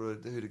tell people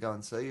who to go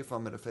and see if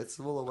I'm at a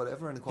festival or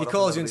whatever. And He quite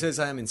calls often you and that'll says,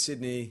 hey, I'm in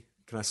Sydney.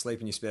 Can I sleep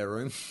in your spare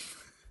room?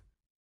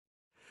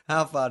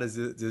 How far does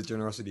the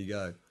generosity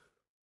go?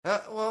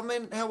 how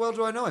well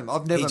do I know him?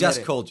 I've never He met just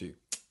him. called you.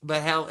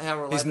 But how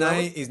His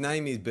related? his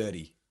name is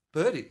Birdie.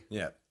 Birdie.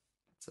 Yeah.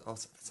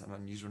 That's an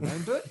unusual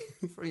name, Birdie,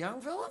 for a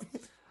young fella.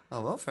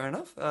 Oh well, fair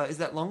enough. Is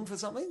that long for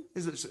something?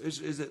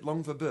 Is it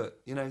long for Bert?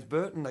 Your name's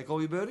Bert, and they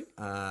call you Birdie.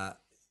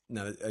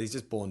 No, he's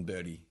just born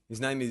Birdie.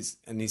 His name is,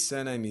 and his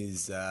surname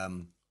is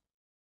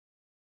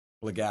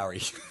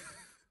Legari.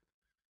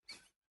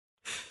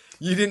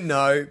 You didn't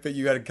know, but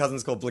you had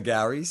cousins called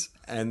Blagaris,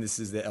 and this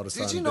is their eldest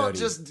son. Did you not Bertie.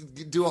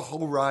 just do a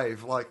whole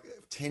rave like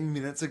 10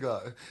 minutes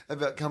ago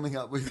about coming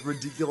up with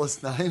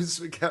ridiculous names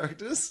for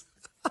characters?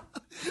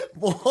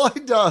 Why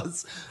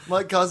does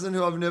my cousin,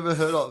 who I've never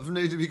heard of,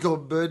 need to be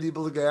called Bertie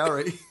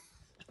Bulgari?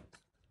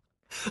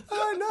 I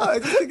don't know. I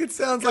just think it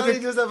sounds Can't like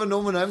he just have a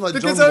normal name like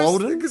John because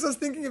Walden? I was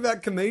thinking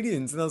about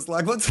comedians, and I was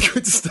like, what's a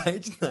good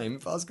stage name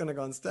if I was going to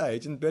go on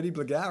stage? And Bertie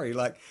Blagari,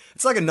 like,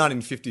 it's like a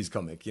 1950s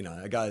comic, you know.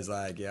 A guy's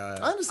like, yeah,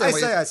 I understand.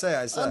 I say.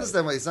 I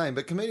understand what you're saying,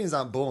 but comedians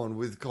aren't born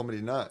with comedy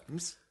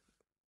names.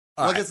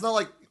 All Like right. it's not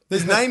like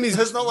His name is-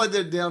 It's not like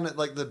they're down at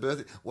like the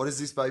birth. What is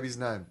this baby's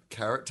name?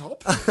 Carrot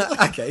Top.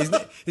 Okay,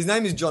 his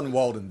name is John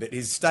Walden, but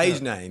his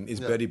stage name is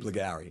Bertie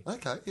Blagari.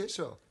 Okay, yeah,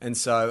 sure. And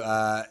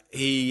so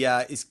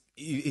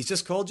he's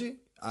just called you.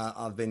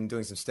 I've been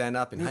doing some stand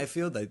up in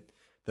Hayfield.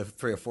 The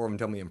 3 or 4 of them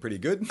tell me I'm pretty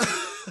good.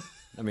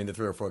 I mean, the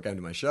 3 or 4 came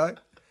to my show.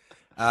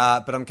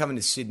 But I'm coming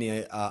to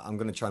Sydney. I'm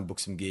going to try and book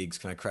some gigs.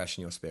 Can I crash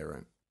in your spare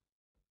room?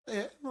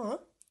 Yeah, all right.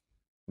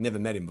 Never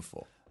met him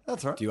before.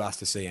 That's right. Do you ask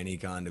to see any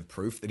kind of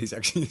proof that he's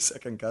actually your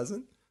second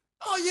cousin?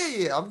 Oh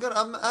yeah. I'm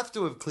have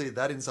to have cleared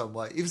that in some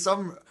way. If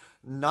some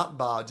nut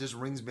bar just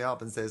rings me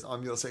up and says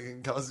I'm your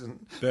second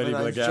cousin, Bertie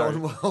my name's Blagari.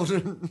 John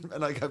Walden,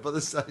 and I go by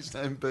the stage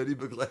name Bertie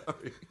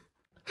Blagari,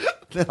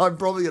 then I'm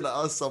probably going to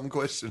ask some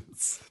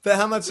questions. But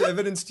how much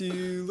evidence do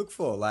you look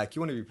for? Like,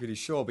 you want to be pretty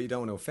sure, but you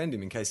don't want to offend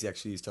him in case he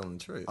actually is telling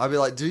the truth. I'd be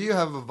like, do you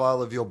have a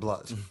vial of your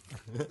blood?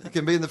 It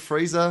can be in the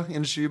freezer,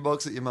 in a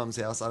shoebox at your mum's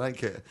house. I don't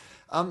care.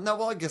 No,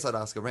 well, I guess I'd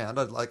ask around.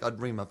 I'd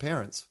ring my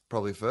parents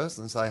probably first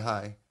and say,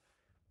 hey,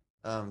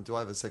 do I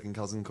have a second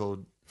cousin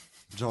called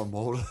John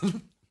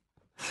Walden?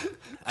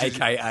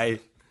 AKA.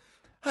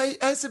 Hey,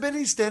 has there been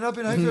any stand-up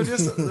in Hayfield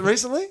just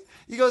recently?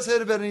 You guys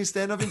heard about any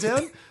stand-up in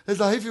town? Has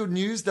the Hayfield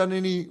News done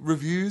any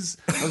reviews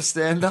of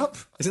stand-up?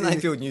 Isn't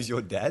Hayfield News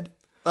your dad?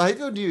 The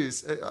Hayfield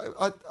News,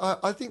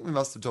 I think we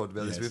must have talked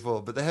about this Yes.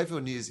 before, but the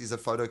Hayfield News is a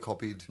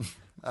photocopied,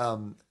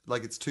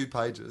 like it's 2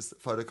 pages,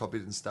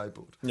 photocopied and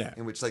stapled, Yeah.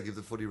 in which they give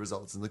the footy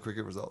results and the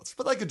cricket results.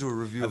 But they could do a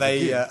review Are of a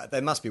gig.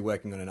 they must be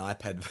working on an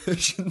iPad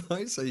version,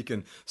 though, so you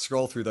can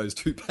scroll through those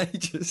 2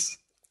 pages.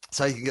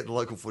 So you can get the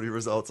local footy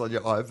results on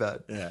your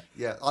iPad. Yeah.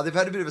 Yeah. Oh, they've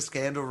had a bit of a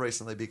scandal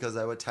recently because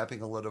they were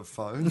tapping a lot of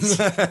phones.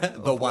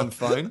 The one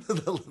phone.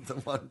 the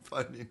one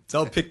phone in.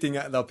 So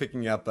they're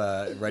picking up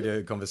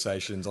radio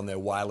conversations on their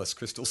wireless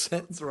crystal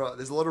sets. That's right.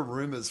 There's a lot of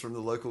rumours from the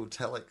local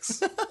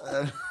telex.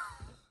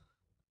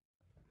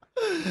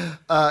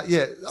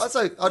 Yeah, I'd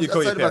say You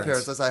call to your my parents.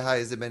 parents, I say, hey,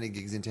 has there been any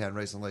gigs in town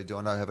recently? Do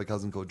I know I have a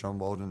cousin called John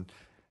Walden?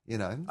 You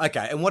know,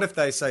 Okay, and what if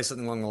they say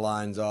something along the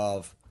lines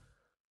of,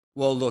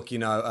 well, look,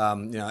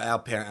 our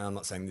parent, and I'm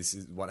not saying this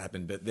is what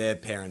happened, but their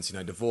parents,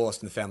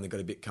 divorced and the family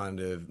got a bit kind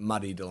of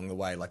muddied along the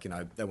way. Like,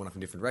 they went off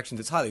in different directions.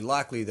 It's highly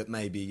likely that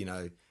maybe,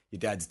 your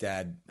dad's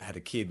dad had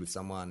a kid with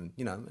someone,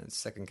 a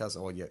second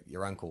cousin or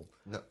your uncle.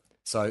 no.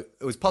 So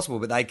it was possible,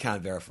 but they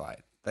can't verify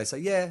it. They say,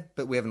 yeah,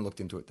 but we haven't looked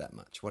into it that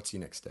much. What's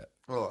your next step?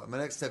 All right, my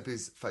next step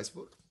is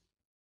Facebook.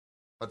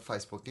 I'd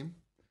Facebook him,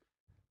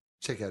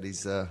 check out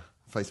his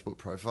Facebook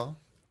profile,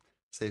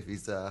 see if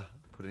he's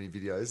put any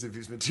videos of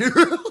his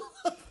material.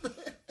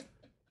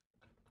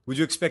 Would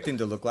you expect him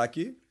to look like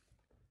you?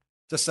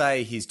 Just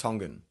say he's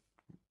Tongan.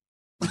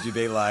 Would you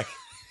be like,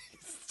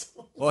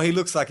 well, he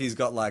looks like he's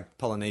got like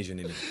Polynesian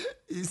in him.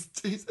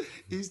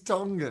 He's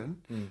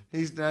Tongan.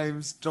 His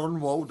name's John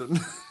Walden.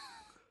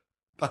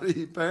 But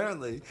he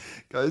apparently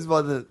goes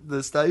by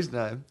the stage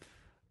name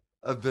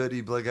of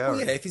Bertie Blagari. Well,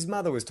 yeah, if his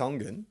mother was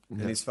Tongan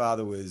and his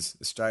father was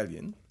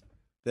Australian,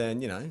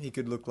 then he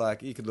could look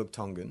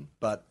Tongan,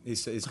 but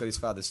he's got his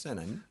father's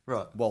surname,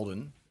 Right.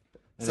 Walden,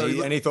 and, So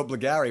he thought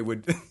Blagari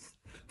would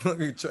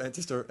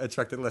just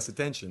attract less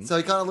attention. So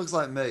he kind of looks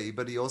like me,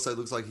 but he also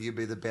looks like he could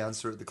be the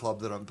bouncer at the club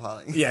that I'm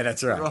playing. Yeah,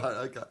 that's right. Right,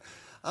 okay.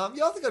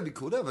 Yeah, I think it'd be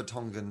cool to have a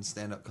Tongan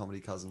stand-up comedy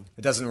cousin.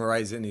 It doesn't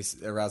arouse any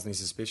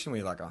suspicion. Where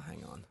you're like, oh,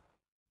 hang on.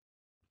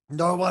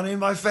 No one in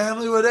my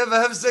family would ever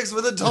have sex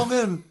with a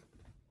Tongan.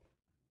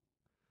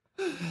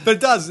 But it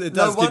does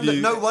No give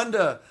you no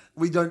wonder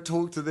we don't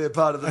talk to their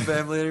part of the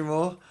family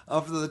anymore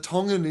after the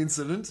Tongan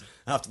incident.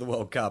 after the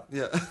World Cup.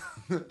 Yeah.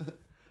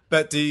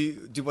 But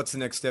what's the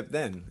next step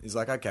then? He's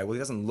like, okay, well, he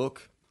doesn't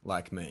look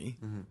like me.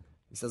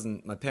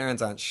 My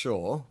parents aren't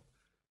sure.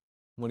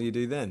 What do you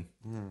do then?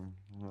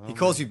 He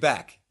calls you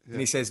back and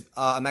he says,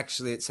 I'm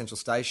actually at Central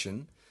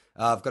Station.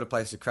 I've got a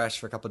place to crash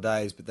for a couple of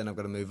days, but then I've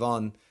got to move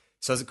on.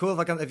 So is it cool if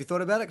I come? Have you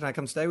thought about it? Can I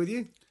come stay with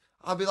you?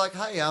 I'll be like,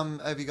 hey,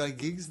 have you got any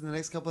gigs in the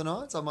next couple of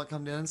nights? I might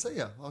come down and see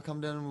you. I'll come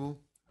down and we'll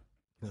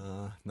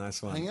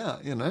Nice one. hang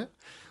out,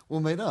 We'll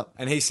meet up.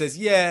 And he says,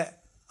 yeah,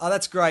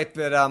 that's great,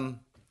 but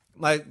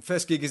my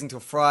first gig isn't until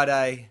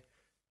Friday,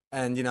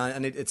 and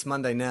it's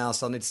Monday now,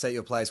 so I'll need to stay at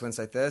your place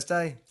Wednesday,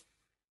 Thursday.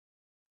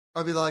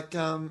 I'll be like,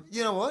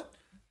 you know what?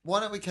 Why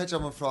don't we catch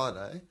up on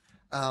Friday?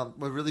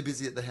 We're really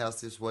busy at the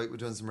house this week. We're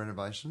doing some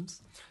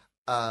renovations.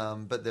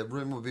 But the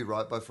room will be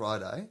right by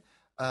Friday.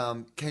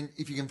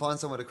 If you can find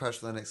somewhere to crash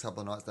for the next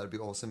couple of nights, that'd be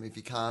awesome. If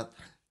you can't,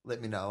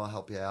 let me know. I'll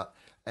help you out.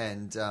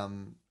 and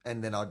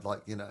then I'd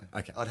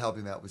Okay. I'd help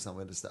him out with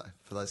somewhere to stay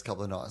for those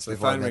couple of nights. So the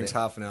before I phone met rings him.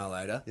 half an hour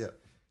later. Yeah.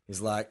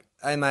 He's like,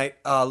 "Hey mate,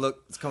 oh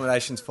look,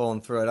 accommodation's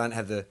fallen through. I don't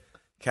have the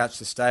couch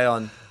to stay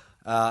on.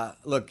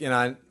 Look,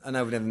 I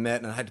know we've never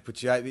met, and I had to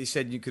put you out. But you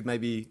said you could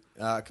maybe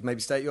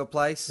stay at your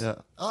place. Yeah.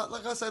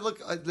 Like I say, look,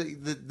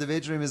 the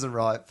bedroom isn't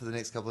right for the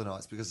next couple of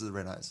nights because of the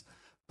renos.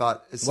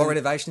 But What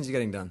renovations are you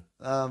getting done?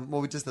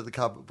 well, we just had the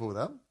carpet pulled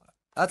up.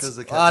 That's 'Cause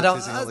the cats are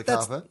pissing on the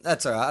that's, carpet.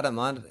 That's all right. I don't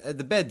mind.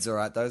 The bed's all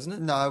right though, isn't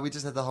it? No, we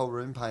just had the whole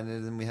room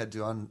painted and we had to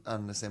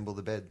unassemble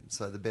the bed.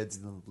 So the bed's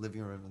in the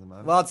living room at the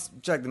moment. Well, let's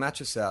drag the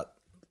mattress out.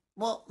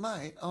 Well,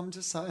 mate, I'm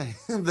just saying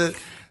that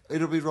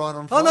it'll be right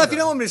on Oh Friday. no, if you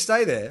don't want me to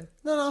stay there,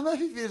 No, I'm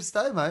happy for you to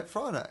stay, mate.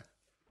 Friday.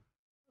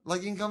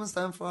 Like, you can come and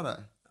stay on Friday.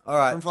 all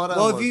right. From Friday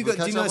Well, onwards, do you we'll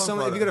know catch up on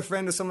someone? Have you Friday. got a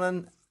friend or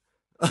someone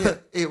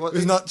What,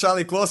 who's not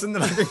Charlie Clausen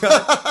that I can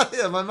go?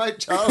 yeah, my mate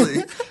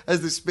Charlie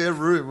has this spare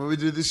room where we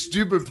do this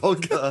stupid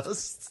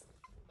podcast.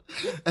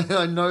 And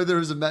I know there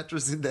is a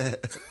mattress in there.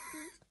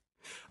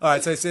 All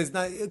right, so he says,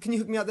 "No, can you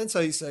hook me up then?"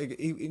 So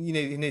he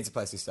needs a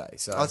place to stay.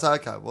 So I say,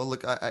 okay, well,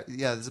 look,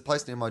 there's a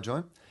place near my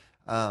joint.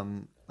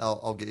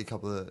 I'll get you a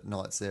couple of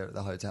nights there at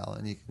the hotel,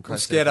 and you can. I'm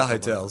crash scared there of for a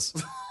couple hotels.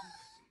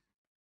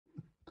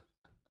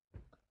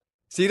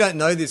 So you don't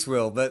know this,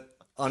 Will, but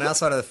on our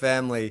side of the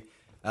family,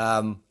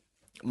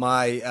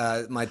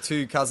 my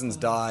two cousins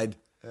died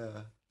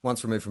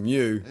once removed from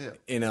you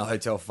in a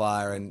hotel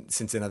fire, and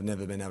since then I've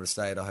never been able to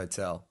stay at a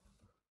hotel.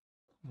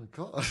 Oh my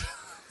god,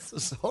 this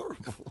is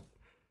horrible.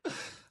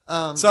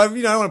 So I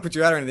don't want to put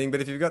you out or anything,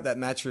 but if you've got that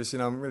mattress,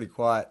 I'm really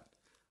quiet.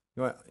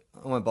 I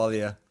won't bother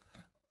you.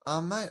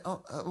 Mate,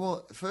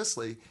 well,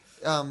 firstly,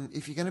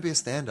 if you're going to be a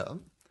stand-up,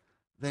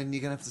 then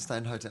you're going to have to stay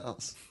in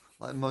hotels.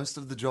 Like, most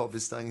of the job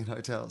is staying in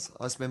hotels.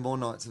 I spend more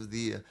nights of the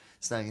year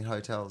staying in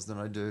hotels than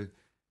I do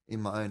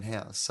in my own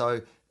house.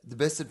 So the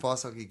best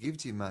advice I could give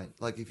to you, mate,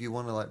 like, if you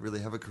want to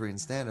really have a career in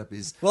stand-up,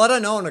 is Well, I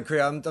don't know on a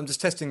career. I'm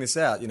just testing this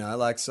out,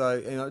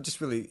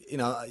 just really,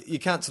 you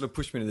can't sort of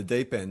push me to the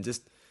deep end.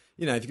 Just,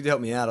 if you could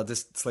help me out, I'll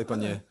just sleep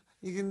on you.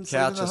 you can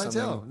Couch sleep in or the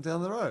hotel something.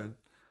 down the road.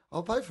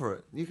 I'll pay for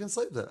it. You can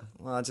sleep there.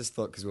 Well, I just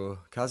thought because we're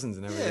cousins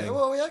and everything. Yeah,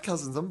 well, we are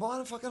cousins. I'm buying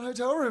a fucking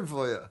hotel room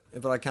for you.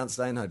 But I can't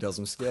stay in hotels.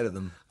 I'm scared of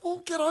them. Well,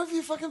 get over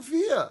your fucking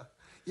fear.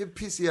 You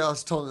pissy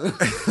ass Tongan.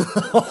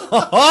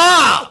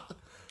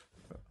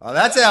 Oh,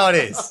 that's how it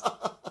is.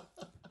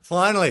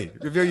 Finally,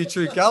 reveal your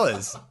true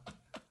colours.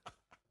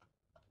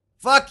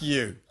 Fuck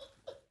you.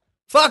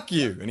 Fuck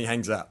you. And he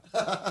hangs up.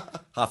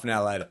 Half an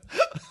hour later.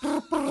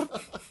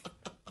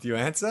 Do you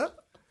answer?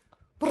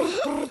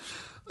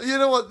 You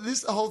know what?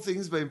 This whole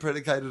thing's been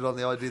predicated on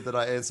the idea that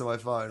I answer my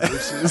phone, which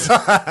is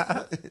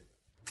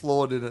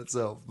flawed in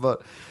itself.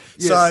 But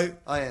yes, So-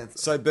 I answer.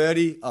 So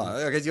Birdie,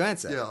 okay, you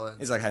answer. Yeah, I'll answer.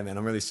 He's like, hey man,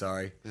 I'm really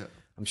sorry. Yeah.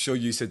 I'm sure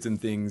you said some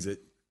things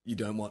that you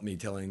don't want me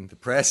telling the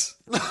press.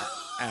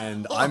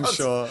 And I'm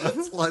sure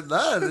It's like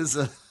that, is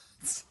it?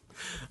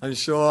 I'm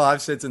sure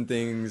I've said some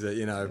things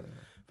that,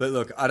 but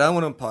look, I don't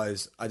want to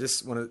impose. I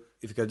just want to,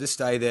 if you could just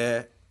stay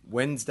there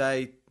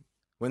Wednesday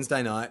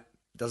night,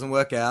 doesn't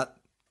work out,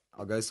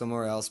 I'll go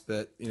somewhere else.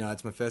 But,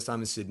 it's my first time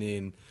in Sydney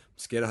and I'm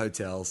scared of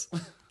hotels.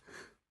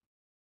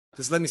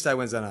 Just let me stay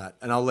Wednesday night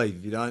and I'll leave.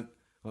 If you don't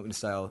want me to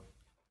stay, I'll.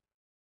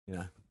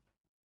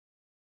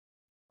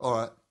 All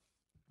right.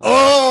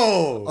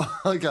 Oh!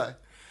 Okay.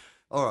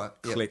 All right.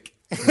 Yeah. Click.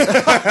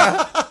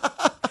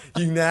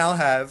 You now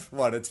have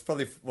it's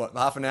probably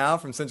half an hour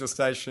from Central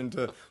Station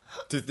to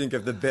think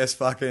of the best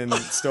fucking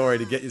story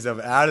to get yourself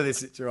out of this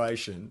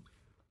situation,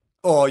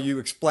 or you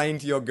explain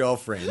to your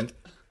girlfriend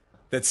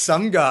that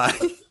some guy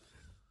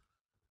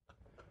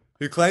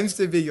who claims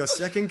to be your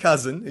second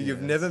cousin who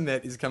you've never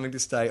met is coming to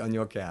stay on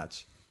your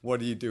couch. What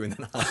do you do in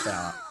that half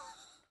hour?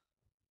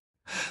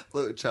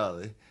 Look,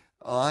 Charlie,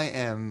 I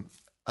am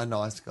a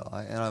nice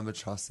guy and I'm a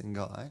trusting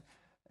guy.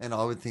 And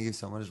I would think if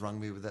someone has rung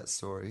me with that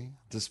story,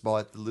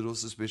 despite the little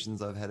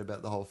suspicions I've had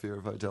about the whole fear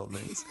of hotel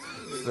things,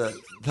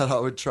 that I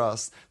would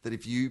trust that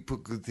if you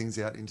put good things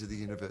out into the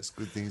universe,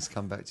 good things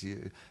come back to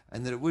you.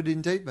 And that it would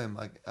indeed be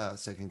my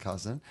second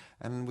cousin.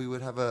 And we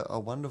would have a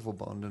wonderful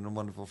bond and a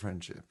wonderful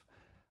friendship.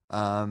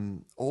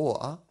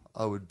 Or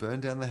I would burn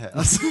down the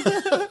house.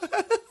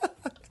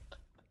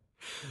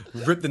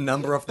 Rip the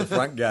number off the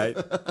front gate.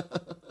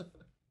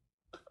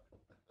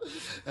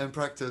 and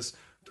practice,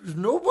 there's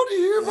nobody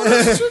here but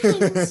us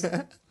chickens.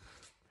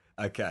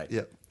 Okay.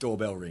 Yep.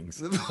 Doorbell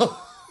rings.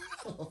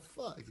 Oh,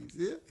 fuck, he's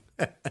here?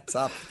 It's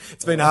up.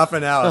 It's been half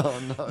an hour.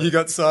 Oh, no. You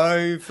got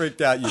so freaked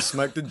out. You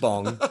smoked a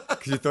bong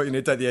because you thought you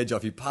need to take the edge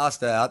off. You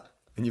passed out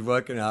and you've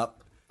woken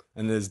up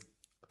and there's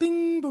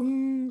bing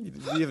bong. You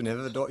don't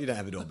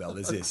have a doorbell.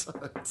 There's this.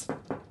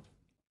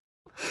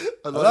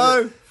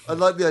 Hello? I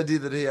like the idea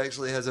that he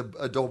actually has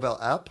a doorbell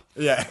app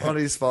Yeah. on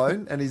his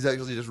phone, and he's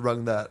actually just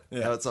rung that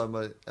Yeah. outside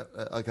my.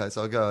 Okay,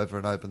 so I'll go over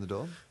and open the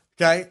door.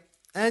 Okay.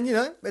 And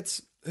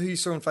it's who you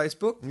saw on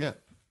Facebook. Yeah.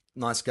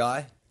 Nice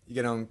guy. You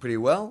get on pretty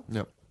well.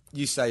 Yep.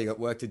 You say you got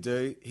work to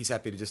do. He's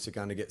happy to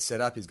kind of get set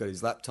up. He's got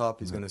his laptop.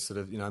 He's going to sort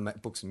of,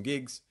 book some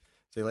gigs.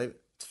 So you leave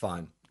it. It's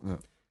fine. Yeah.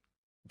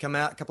 Come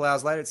out a couple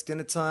hours later. It's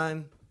dinner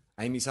time.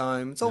 Amy's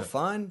home. It's all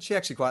fine. She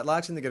actually quite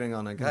likes him. They're getting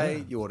on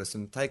okay. You order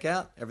some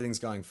takeout. Everything's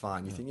going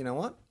fine. You think, you know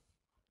what?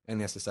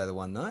 Only has to stay the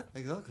one night.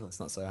 Exactly. It's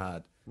not so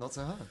hard. Not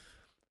so hard.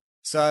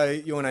 So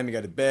you and Amy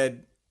go to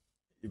bed.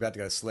 You're about to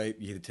go to sleep.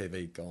 You hear the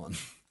TV go on.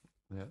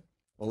 Yeah.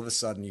 All of a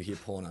sudden, you hear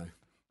porno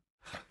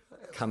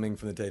coming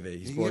from the TV.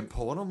 You can get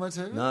porn on my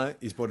TV? No,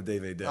 he's bought a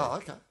DVD. Oh,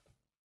 okay.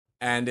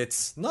 And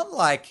it's not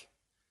like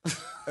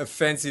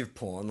offensive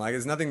porn. Like,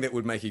 there's nothing that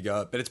would make you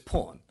go, but it's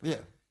porn. Yeah.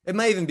 It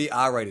may even be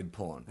R-rated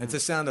porn. It's a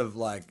sound of,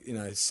 like,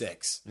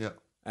 sex. Yeah.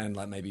 And,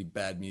 like, maybe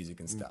bad music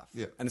and stuff.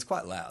 Yeah. And it's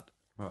quite loud.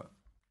 Right.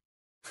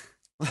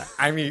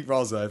 Amy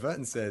rolls over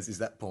and says, "Is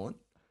that porn?"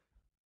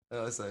 And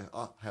I say,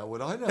 how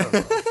would I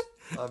know?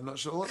 I'm not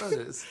sure what that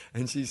is.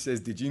 And she says,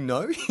 "Did you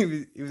know he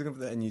was looking for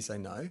that?" And you say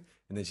no.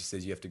 And then she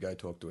says, "You have to go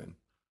talk to him."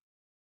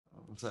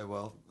 I'll say,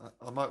 well,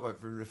 I might wait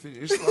for him to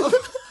finish.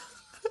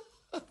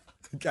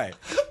 Okay.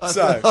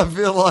 I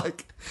feel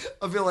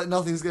like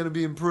nothing's going to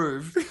be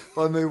improved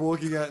by me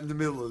walking out in the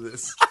middle of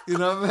this. You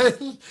know what I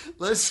mean?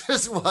 Let's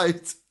just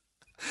wait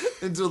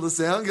until the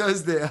sound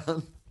goes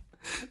down,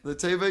 the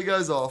TV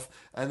goes off,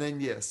 and then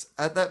yes,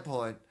 at that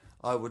point,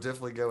 I will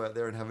definitely go out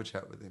there and have a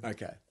chat with him.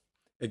 Okay.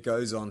 It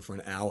goes on for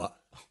an hour.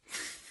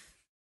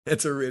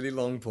 It's a really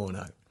long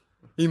porno.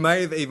 He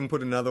may have even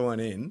put another one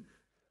in,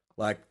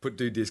 like put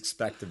 2 discs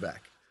back to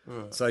back.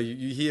 Right. So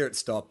you hear it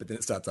stop, but then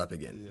it starts up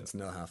again. Yeah. It's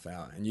another half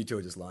hour. And you two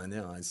are just lying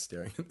there, eyes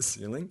staring at the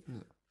ceiling.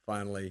 Yeah.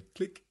 Finally,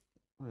 click.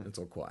 Yeah. It's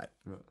all quiet.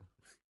 Right.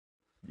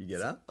 You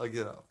get up? I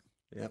get up.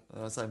 Yep.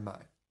 And I say, mate,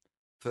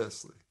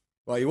 firstly.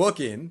 Well, you walk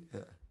in,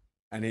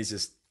 and he's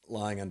just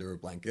lying under a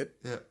blanket.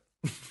 Yeah.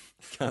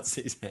 Can't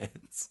see his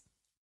hands.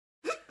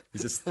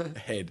 He's just a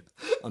head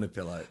on a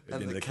pillow.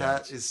 And the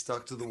cat is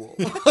stuck to the wall.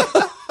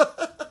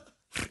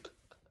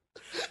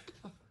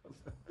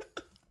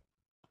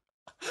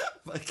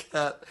 My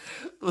cat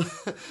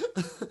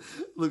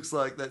looks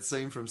like that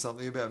scene from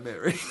Something About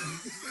Mary.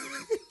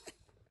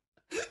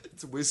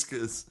 Its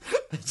whiskers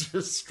are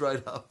just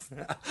straight up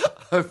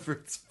over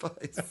its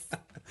face.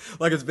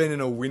 Like it's been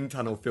in a wind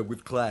tunnel filled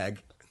with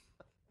clag.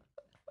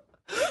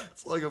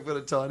 It's like I've got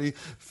a tiny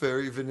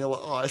furry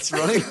vanilla ice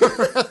running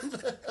around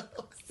the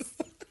house.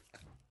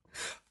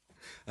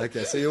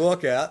 Okay, so you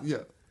walk out.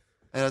 Yeah.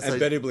 And I say,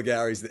 Betty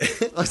Blagari's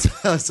there.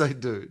 I say,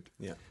 dude.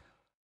 Yeah.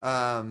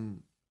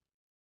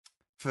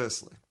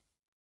 Firstly,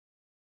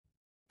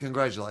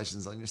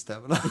 congratulations on your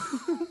stamina.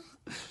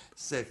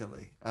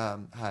 Secondly,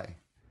 hey,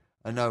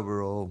 I know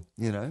we're all,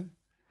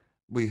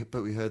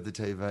 but we heard the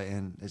TV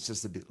and it's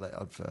just a bit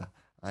loud for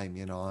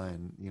Amy and I,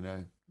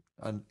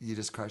 and you're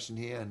just crashing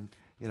here, and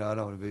I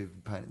don't want to be a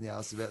pain in the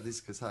ass about this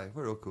because hey,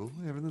 we're all cool.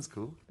 Everything's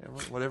cool.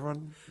 What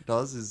everyone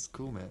does is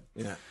cool, man.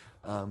 Yeah.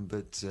 I'm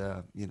going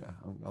to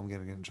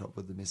get in trouble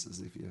with the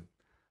missus if you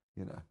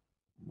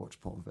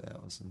watch porn for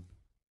hours and.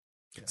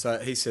 Yeah. So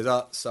he says,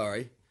 "Oh,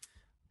 sorry.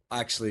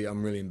 Actually,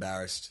 I'm really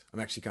embarrassed.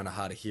 I'm actually kind of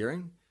hard of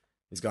hearing."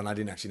 He's gone, "I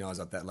didn't actually know I was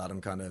up that loud. I'm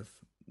kind of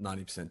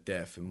 90%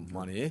 deaf in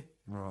one ear."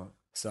 Right.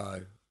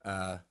 So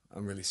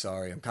I'm really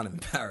sorry. I'm kind of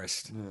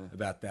embarrassed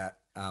about that.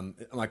 Am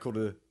I cool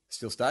to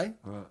still stay?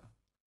 Right.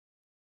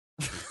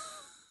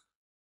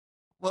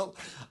 Well,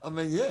 I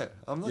mean, yeah.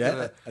 I'm not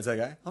gonna. That's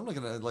okay. I'm not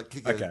gonna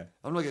kick. Okay.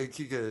 I'm not gonna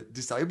kick a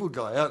disabled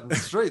guy out in the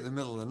street in the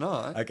middle of the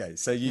night. Okay,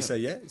 so you say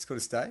it's got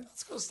to stay.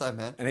 It's got to stay,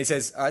 man. And he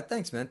says, "All right,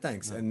 thanks, man,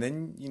 thanks." Yeah. And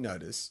then you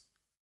notice,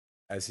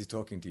 as he's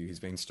talking to you, he's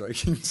been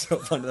stroking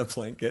himself under the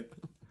blanket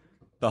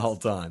the whole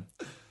time.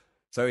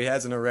 So he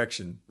has an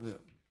erection,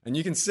 and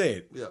you can see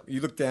it. Yeah.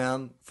 You look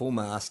down, full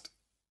mast,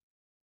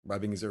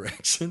 rubbing his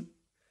erection.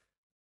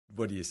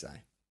 What do you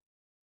say?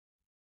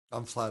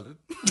 I'm flattered.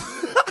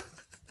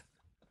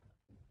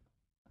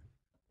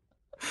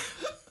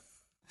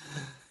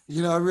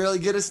 I really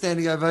get a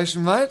standing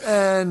ovation, mate,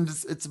 and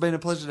it's been a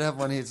pleasure to have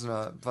one here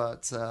tonight.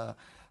 But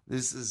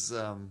this is,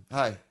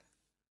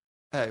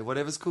 hey,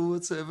 whatever's cool,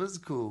 whatever's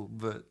cool.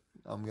 But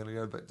I'm gonna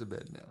go back to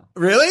bed now.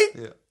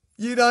 Really? Yeah.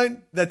 You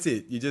don't. That's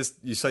it.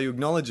 You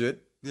acknowledge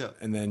it. Yeah.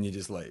 And then you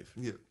just leave.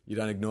 Yeah. You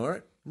don't ignore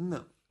it.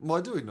 No. Well,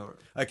 I do ignore it.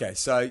 Okay,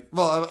 so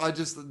I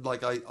just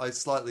I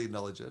slightly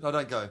acknowledge it. I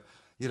don't go,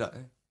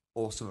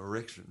 awesome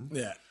erection.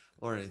 Yeah.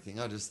 Or anything.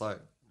 I just and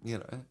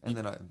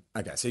then I.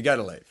 Okay, so you go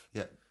to leave.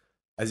 Yeah.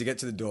 As you get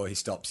to the door, he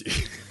stops you.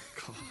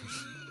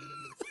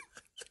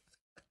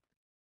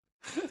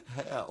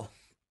 How?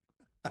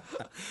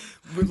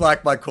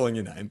 Like by calling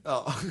your name.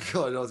 Oh,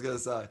 God, I was going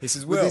to say. He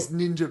says, with "Well." his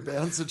ninja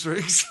bouncer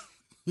tricks.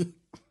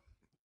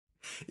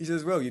 He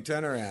says, "Well, you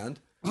turn around."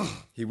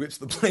 He whips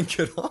the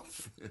blanket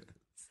off.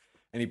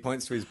 And he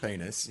points to his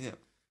penis. Yeah.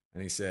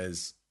 And he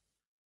says,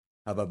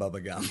 "Hubba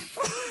bubba gum."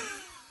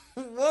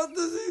 What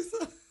does he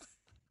say?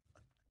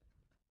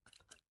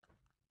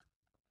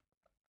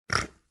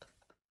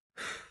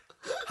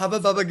 Hubba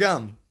bubba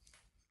gum.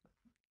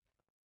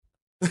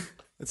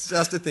 It's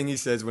just a thing he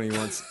says when he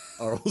wants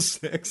oral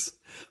sex.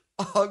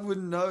 I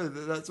wouldn't know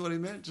that that's what he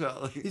meant,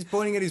 Charlie. He's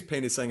pointing at his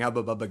penis saying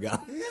hubba bubba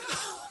gum. Yeah.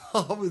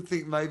 I would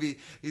think maybe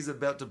he's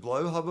about to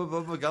blow Hubba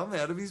Bubba Gum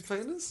out of his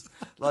penis.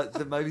 Like,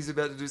 that maybe he's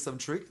about to do some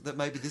trick. That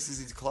maybe this is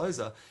his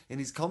closer in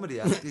his comedy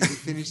act. Is he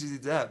finishes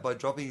his act by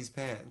dropping his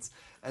pants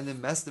and then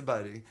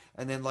masturbating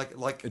and then like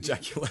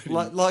Ejaculating.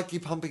 like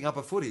you're pumping up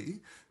a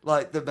footy.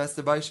 Like the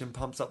masturbation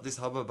pumps up this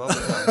Hubba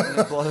Bubba Gum and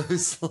it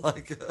blows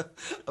like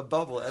a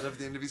bubble out of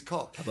the end of his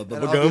cock. Hubba And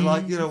Bubba I'll be Gum.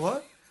 like, you know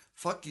what?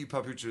 Fuck you,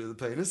 puppetry of the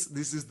penis.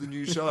 This is the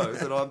new show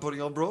that I'm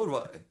putting on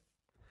Broadway.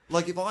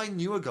 Like, if I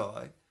knew a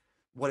guy,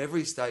 whatever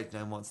his stage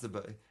name wants to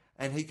be,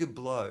 and he could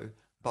blow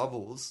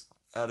bubbles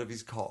out of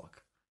his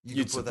cock, you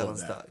You'd could put that on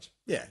support that. stage.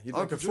 Yeah, you'd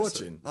I'd make a produce it.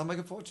 fortune. I'd make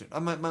a fortune. I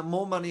make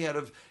more money out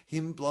of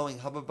him blowing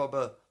Hubba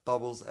Bubba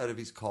bubbles out of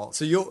his cock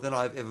So you're than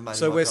I've ever made.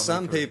 So in my where comedy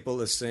some career.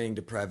 people are seeing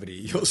depravity,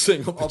 you're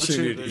seeing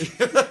opportunity.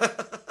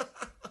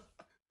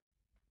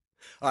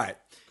 All right.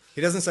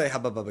 He doesn't say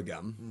Hubba Bubba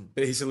Gum,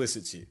 but he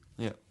solicits you.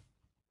 Yeah.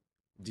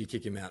 Do you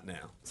kick him out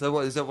now? So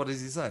what is that? What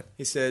does he say?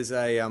 He says,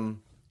 "Hey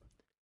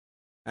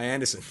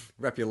Anderson,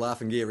 wrap your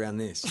laughing gear around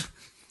this."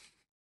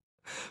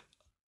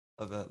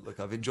 Look,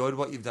 I've enjoyed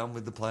what you've done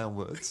with the play on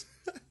words.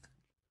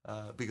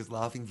 Because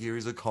laughing gear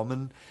is a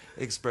common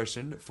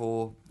expression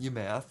for your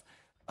mouth.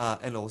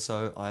 And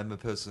also, I'm a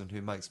person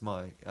who makes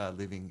my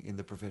living in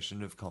the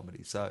profession of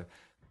comedy. So,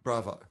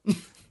 bravo.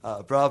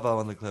 Bravo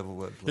on the clever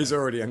wordplay. He's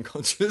already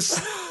unconscious.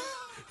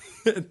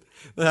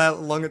 How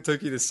long it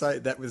took you to say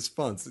that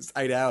response? It's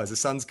 8 hours. The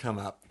sun's come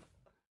up.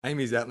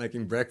 Amy's out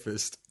making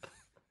breakfast.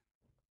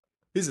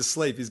 He's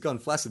asleep. He's gone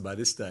flaccid by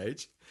this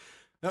stage.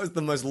 That was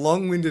the most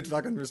long-winded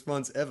fucking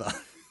response ever.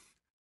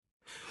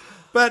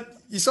 But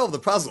you solved the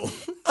puzzle.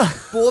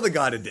 Bore the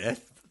guy to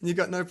death. And you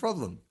got no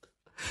problem.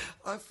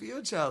 I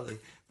feel, Charlie,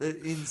 that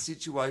in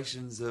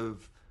situations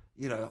of,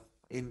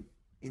 in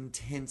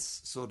intense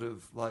sort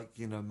of like,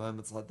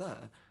 moments like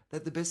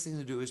that the best thing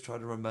to do is try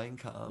to remain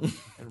calm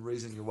and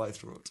reason your way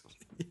through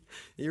it.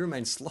 You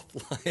remained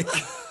slop-like.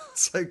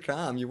 So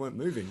calm, you weren't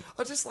moving.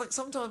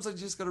 Sometimes I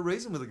just got to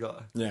reason with a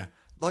guy. Yeah.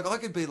 Like, I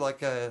could be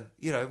like,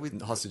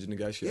 with... Hostage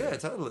negotiator. Yeah,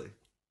 totally.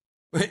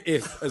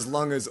 As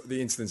long as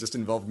the incident just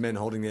involved men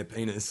holding their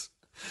penis,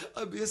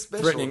 I'd be a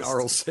specialist. threatening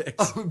oral sex.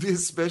 I would be a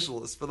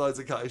specialist for those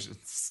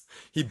occasions.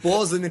 He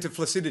bores them into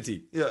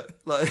flaccidity. Yeah,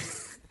 like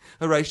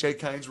Horatio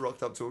Cain's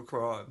rocked up to a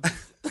crime.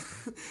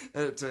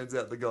 And it turns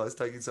out the guy's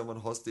taking someone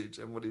hostage,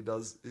 and what he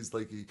does is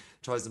like he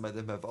tries to make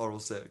them have oral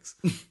sex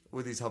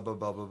with his Hubba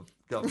Bubba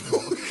Gum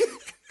cock.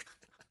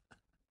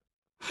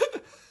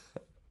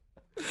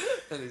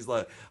 And he's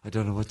like, I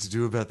don't know what to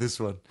do about this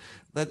one.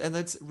 And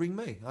that's ring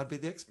me. I'd be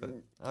the expert.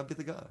 I'd be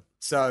the guy.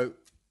 So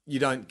you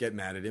don't get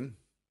mad at him.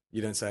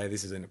 You don't say,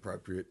 this is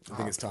inappropriate. I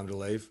think it's time to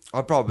leave.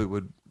 I probably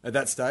would. At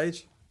that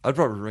stage, I'd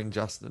probably ring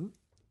Justin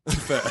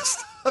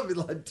first. I'd be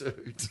like,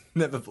 dude.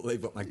 Never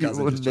believe what my You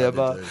cousin would just tried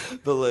never to do.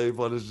 believe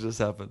what has just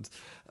happened.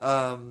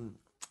 Yeah,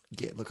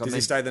 look, Does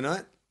he stay the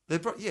night?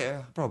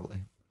 Yeah, probably.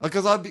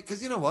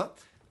 Because you know what?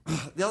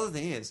 The other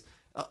thing is,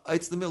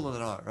 it's the middle of the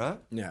night, right?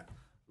 Yeah.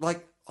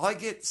 Like,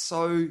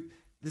 the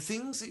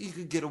things that you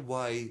could get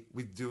away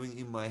with doing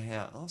in my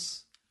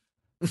house,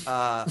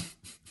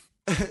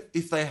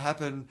 if they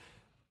happen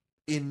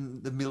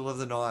in the middle of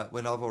the night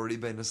when I've already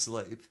been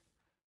asleep,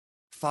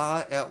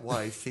 far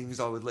outweigh things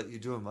I would let you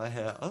do in my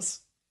house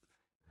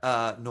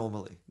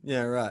normally.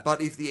 Yeah, right. But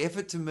if the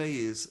effort to me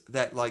is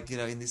that, like,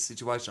 in this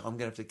situation, I'm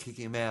going to have to kick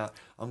him out,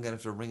 I'm going to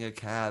have to ring a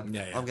cab,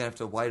 Yeah. I'm going to have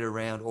to wait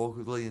around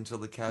awkwardly until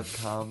the cab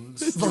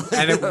comes.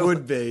 And it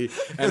would be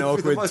an the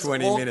awkward most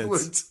 20 minutes.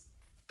 awkward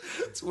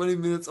 20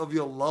 minutes of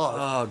your life.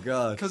 Oh,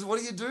 God. Because what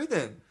do you do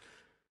then?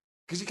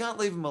 Because you can't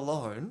leave him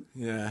alone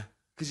Yeah.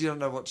 because you don't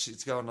know what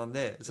shit's going on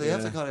there. So you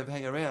have to Yeah. kind of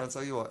hang around. So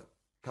you what?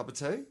 Cup of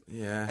tea?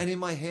 Yeah. And in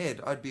my head,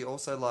 I'd be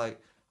also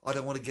like, I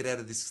don't want to get out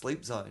of this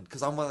sleep zone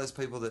because I'm one of those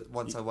people that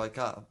once I wake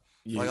up,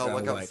 You like I go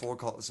woke up awake. at 4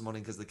 o'clock this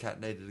morning because the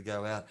cat needed to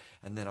go out,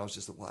 and then I was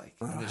just awake,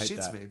 Oh, and I it hate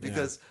shits that. me Yeah.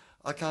 because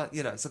I can't,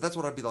 So that's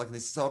what I'd be like in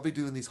this. So I'd be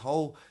doing this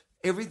whole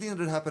everything that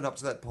had happened up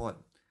to that point.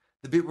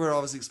 The bit where I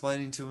was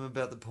explaining to him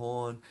about the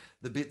porn,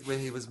 the bit where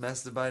he was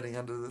masturbating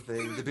under the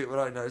thing, the bit where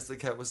I noticed the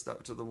cat was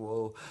stuck to the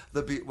wall,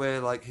 the bit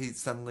where like he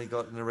suddenly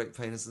got an erect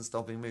penis and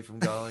stopping me from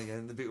going,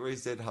 and the bit where he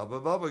said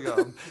Hubba Bubba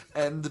Gum,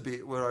 and the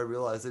bit where I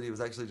realised that he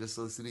was actually just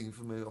soliciting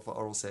for me for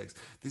oral sex.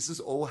 This has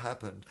all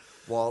happened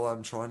while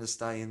I'm trying to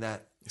stay in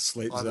that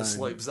Sleep I'm zone. a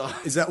sleep zone.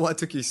 Is that why it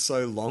took you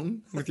so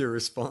long with your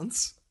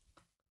response?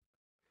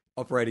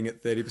 Operating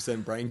at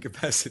 30% brain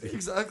capacity.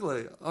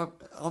 Exactly.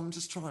 I'm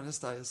just trying to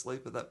stay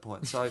asleep at that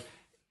point. So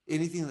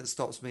anything that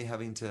stops me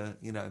having to,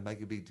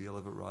 make a big deal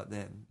of it right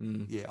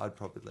then, yeah, I'd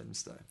probably let him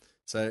stay.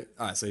 So,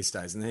 all right, so he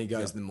stays, and then he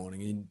goes in the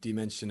morning. And do you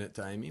mention it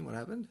to Amy? What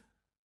happened?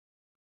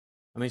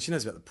 I mean, she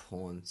knows about the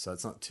porn, so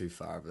it's not too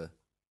far of a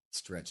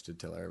stretch to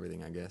tell her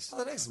everything, I guess.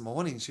 Well, the next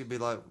morning she'd be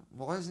like,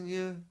 "Why isn't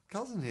your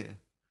cousin here?"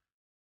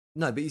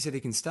 No, but you said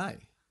he can stay.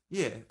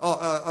 Yeah.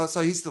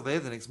 So he's still there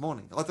the next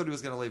morning. I thought he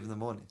was going to leave in the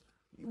morning.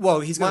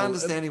 Well, he's My going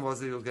understanding was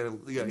that he was going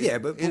to Yeah,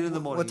 but in the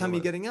morning. what time are you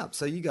or getting up?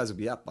 So you guys will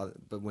be up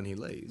but when he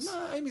leaves.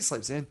 whatever. No, Amy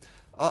sleeps in.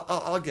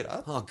 I'll get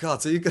up. Oh,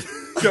 God, so you could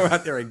go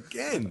out there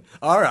again.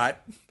 All right.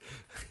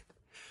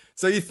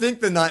 So you think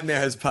the nightmare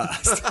has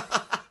passed.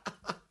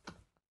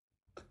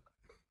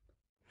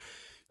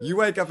 You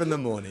wake up in the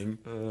morning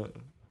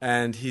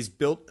and he's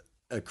built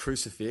a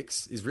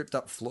crucifix. He's ripped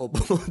up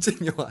floorboards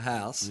in your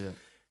house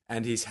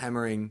and he's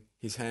hammering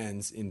his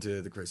hands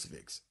into the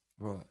crucifix.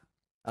 Right.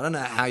 I don't know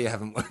how you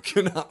haven't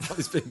woken up while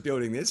he's been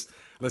building this.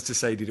 Let's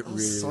just say he did it I really,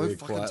 was so really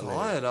fucking quietly.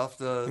 tired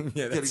after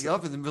getting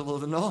up in the middle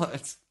of the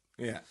night.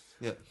 Yeah.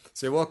 Yeah.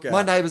 So you walk out.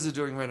 My neighbours are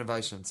doing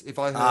renovations. If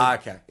I heard,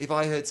 okay. if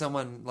I heard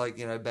someone like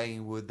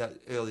banging wood that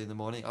early in the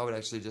morning, I would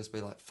actually just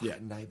be like,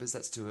 "Fucking neighbours,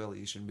 that's too early.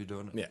 You shouldn't be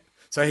doing it." Yeah.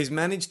 So he's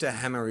managed to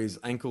hammer his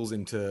ankles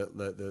into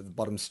the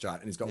bottom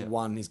strut, and he's got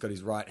he's got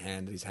his right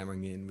hand that he's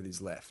hammering in with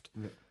his left.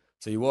 Yeah.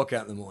 So you walk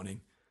out in the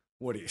morning.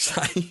 What do you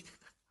say?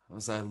 I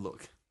was saying,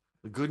 look,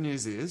 the good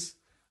news is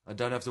I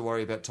don't have to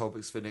worry about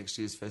topics for next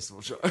year's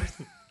festival show.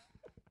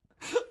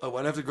 I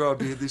won't have to grow a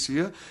beard this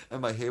year,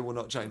 and my hair will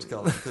not change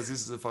colour because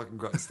this is a fucking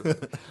great story.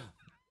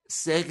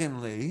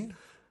 Secondly,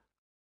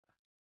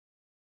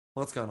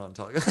 what's going on,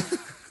 Tiger?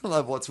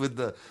 Like, what's with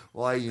the,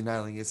 why are you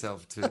nailing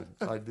yourself to,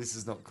 like, this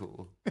is not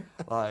cool.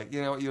 Like,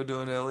 you know what you were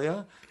doing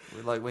earlier?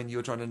 Like, when you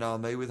were trying to nail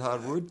me with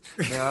hardwood?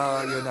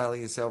 Now you're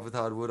nailing yourself with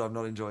hardwood. I'm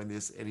not enjoying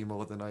this any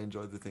more than I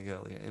enjoyed the thing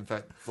earlier. In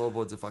fact,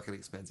 floorboards are fucking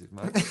expensive,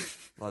 mate.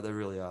 Like, they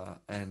really are.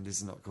 And this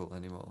is not cool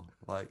anymore.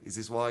 Like, is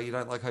this why you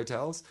don't like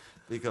hotels?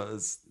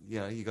 Because,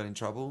 you got in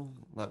trouble?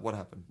 Like, what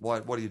happened?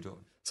 What are you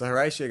doing? So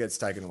Horatio gets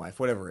taken away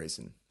for whatever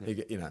reason. He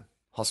get,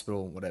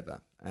 hospital,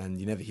 whatever, and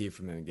you never hear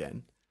from him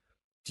again.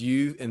 Do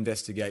you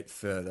investigate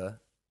further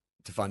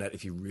to find out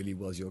if he really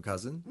was your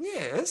cousin?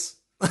 Yes.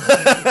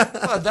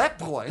 At that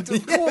point,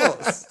 of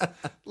course.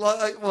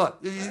 Like what?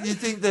 You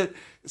think that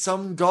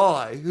some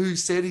guy who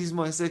said he's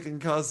my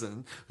second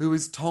cousin, who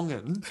is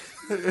Tongan,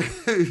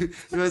 who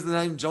has the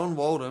name John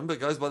Walden but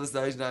goes by the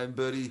stage name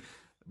Bertie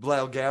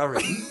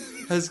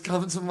Blaugowrie, has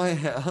come to my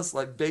house,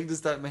 like begged to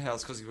stay at my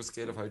house because he was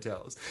scared of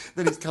hotels.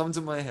 Then he's come to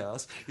my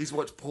house, he's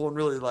watched porn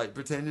really late,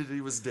 pretended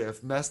he was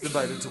deaf,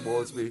 masturbated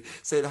towards me,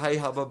 said, "Hey,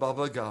 hubba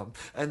bubba gum,"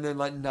 and then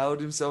like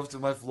nailed himself to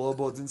my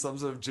floorboards in some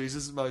sort of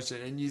Jesus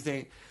motion. And you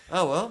think,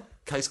 oh well,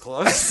 case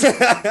closed.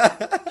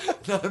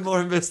 No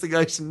more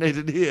investigation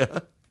needed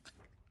here.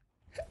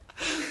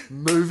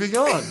 Moving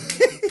on.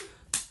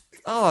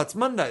 Oh, it's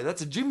Monday.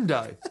 That's a gym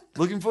day.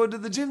 Looking forward to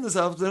the gym this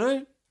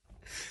afternoon.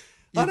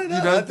 I don't know.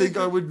 You don't think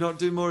I would not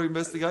do more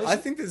investigation? I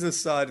think there's a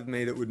side of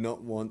me that would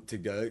not want to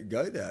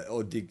go there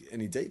or dig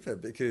any deeper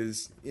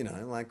because,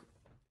 like,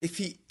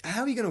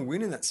 how are you going to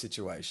win in that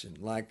situation?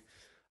 Like,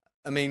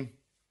 I mean,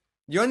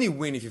 you only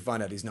win if you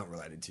find out he's not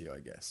related to you, I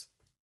guess.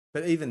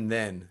 But even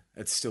then,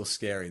 it's still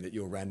scary that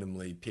you're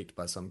randomly picked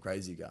by some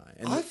crazy guy.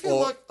 And I feel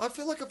like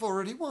I've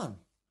already won.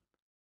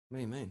 What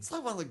do you mean? It's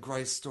like one of the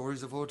greatest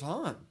stories of all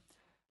time.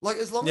 Like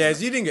as long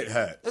as you didn't get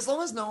hurt. As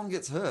long as no one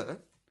gets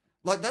hurt.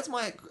 Like that's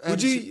my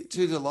you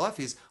to the life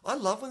is I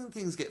love when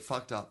things get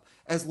fucked up.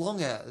 As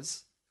long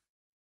as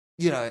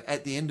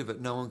at the end of it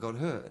no one got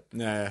hurt.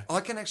 No. I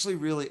can actually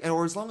really,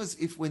 or as long as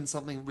when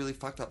something really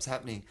fucked up's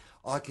happening,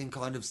 I can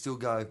kind of still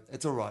go,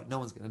 it's all right. No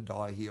one's going to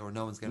die here, or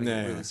no one's going to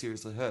get really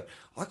seriously hurt.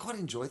 I quite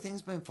enjoy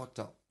things being fucked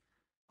up.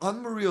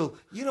 I'm a real,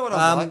 you know what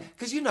I'm like,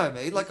 because you know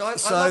me. Like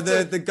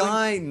the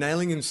guy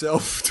nailing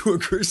himself to a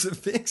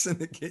crucifix in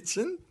the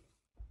kitchen.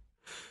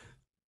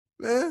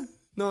 Yeah,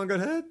 no one got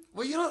hurt.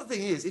 Well, you know what the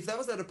thing is, if that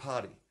was at a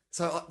party,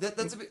 so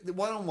that's a bit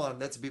one-on-one.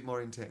 That's a bit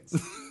more intense.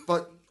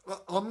 But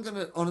I'm going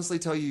to honestly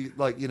tell you,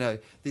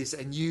 this,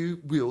 and you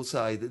will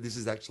say that this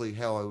is actually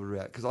how I would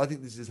react, because I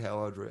think this is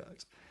how I would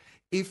react.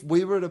 If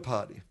we were at a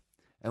party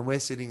and we're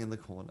sitting in the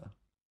corner,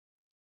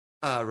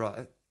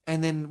 right,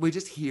 and then we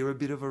just hear a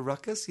bit of a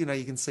ruckus, you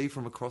can see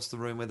from across the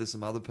room where there's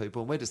some other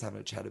people, and we're just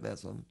having a chat about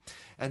something,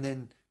 and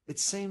then it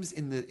seems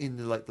in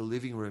the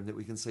living room that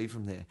we can see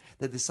from there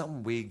that there's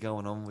something weird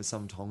going on with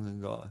some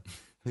Tongan guy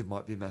who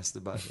might be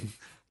masturbating.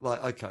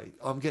 Like, okay,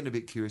 I'm getting a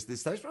bit curious at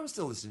this stage, but I'm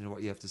still listening to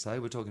what you have to say.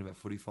 We're talking about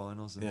footy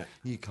finals and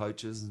new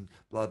coaches and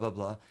blah, blah,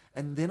 blah.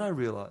 And then I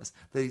realise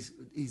that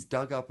he's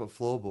dug up a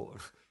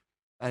floorboard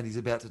and he's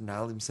about to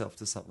nail himself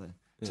to something.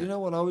 Yeah. Do you know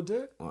what I would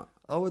do? What?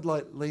 I would,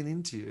 lean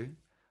into you.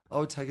 I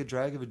would take a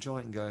drag of a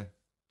joint and go,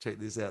 check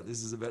this out.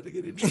 This is about to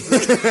get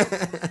interesting.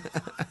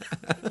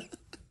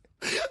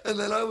 And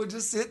then I would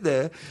just sit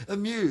there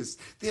amused.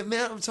 The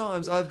amount of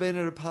times I've been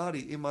at a party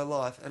in my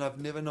life and I've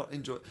never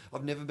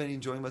been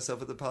enjoying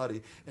myself at the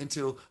party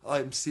until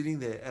I'm sitting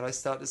there and I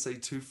start to see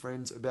two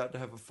friends about to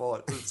have a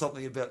fight or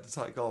something about to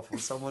take off or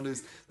someone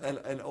who's,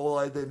 and all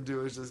I then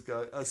do is just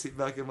go, I sit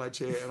back in my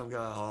chair and I'm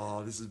going,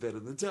 oh, this is better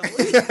than telly.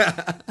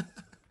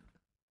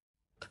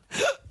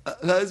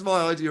 That is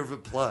my idea of a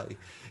play.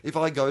 If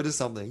I go to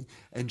something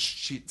and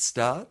shit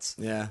starts,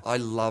 I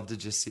love to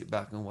just sit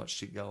back and watch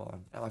shit go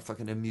on. It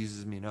fucking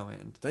amuses me no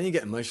end. Don't you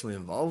get emotionally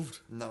involved?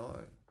 No.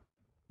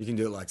 You can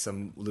do it like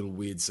some little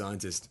weird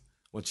scientist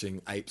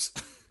watching apes.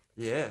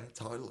 Yeah,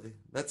 totally.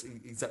 That's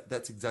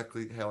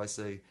exactly how I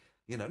see.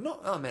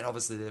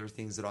 Obviously there are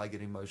things that I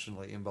get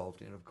emotionally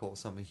involved in. Of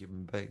course, I'm a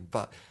human being,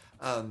 but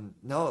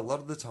no, a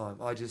lot of the time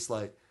I just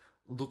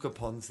look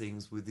upon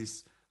things with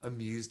this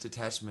amused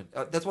attachment.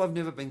 That's why I've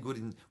never been good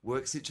in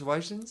work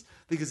situations,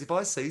 because if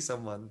I see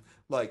someone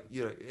like,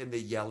 you know, and they're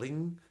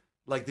yelling,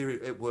 like they're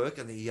at work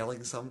and they're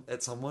yelling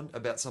at someone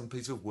about some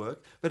piece of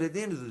work, but at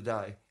the end of the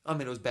day, I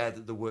mean, it was bad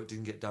that the work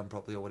didn't get done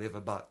properly or whatever,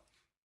 but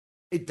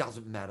it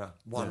doesn't matter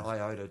one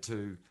iota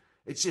to.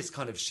 It's just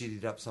kind of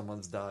shitted up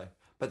someone's day,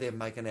 but they're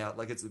making out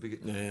like it's the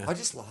biggest. Yeah. I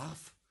just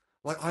laugh.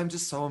 Like, I'm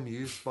just so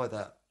amused by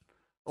that.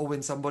 Or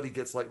when somebody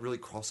gets like really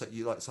cross at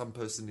you, like some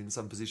person in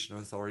some position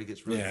of authority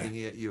gets really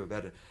thingy at you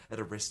about it at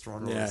a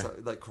restaurant or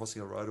like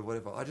crossing a road or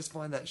whatever. I just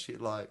find that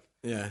shit like,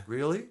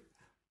 really?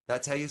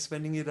 That's how you're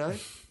spending your day?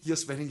 You're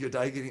spending your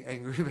day getting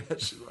angry about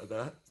shit like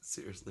that?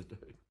 Seriously,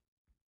 dude.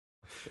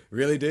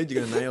 Really, dude?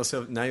 You're going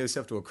to nail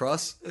yourself to a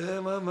cross? Yeah,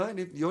 well,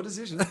 mate, your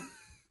decision.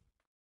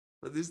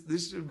 But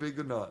this should be a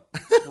good night.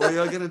 We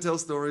are going to tell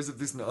stories of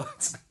this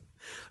night.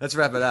 Let's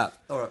wrap it up.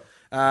 All right.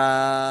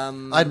 I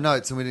I had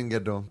notes and we didn't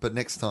get to them, but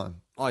next time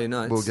Oh, your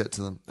notes? we'll get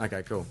to them.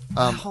 Okay, cool.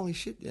 Holy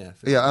shit, yeah.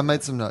 Yeah, I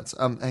made some notes.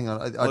 Hang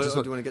on. I just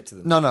do you want to get to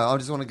them? No, I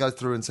just want to go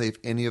through and see if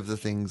any of the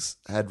things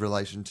had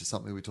relation to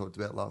something we talked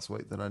about last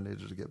week that I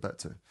needed to get back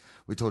to.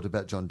 We talked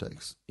about John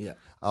Deeks. Yeah.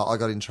 I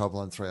got in trouble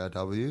on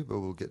 3RW, but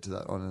we'll get to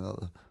that on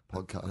another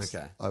podcast.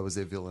 Okay. I was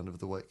their villain of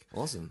the week.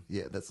 Awesome.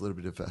 Yeah, that's a little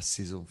bit of a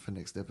sizzle for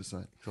next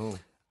episode. Cool.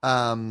 What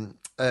was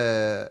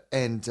I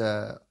going to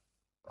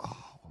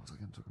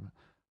talk about?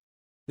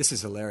 This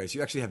is hilarious.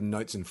 You actually have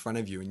notes in front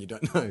of you and you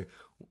don't know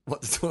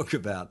what to talk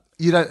about.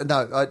 You don't.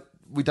 No,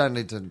 we don't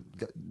need to.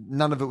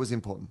 None of it was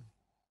important.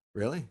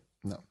 Really?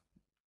 No,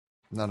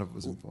 none of it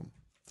was important.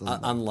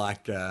 Doesn't matter.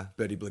 Unlike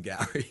Bertie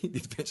Blagari, the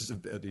Adventures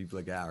of Bertie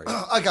Blagari.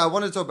 Okay, I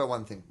want to talk about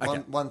one thing.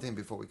 Okay. One thing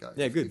before we go.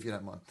 Yeah, good. If you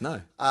don't mind.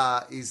 No.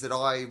 Is that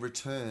I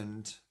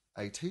returned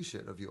a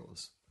T-shirt of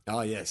yours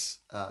Oh, yes.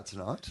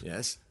 tonight.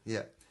 Yes.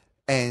 Yeah,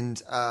 and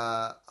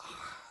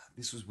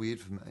this was weird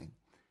for me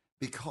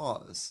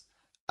because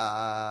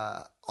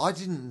I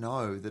didn't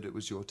know that it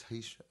was your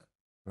T-shirt,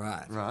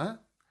 Right. right?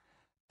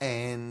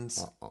 And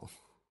Uh-oh.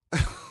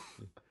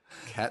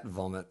 Cat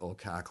vomit or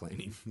car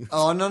cleaning.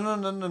 oh no,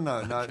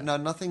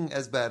 nothing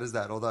as bad as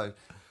that. Although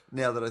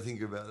now that I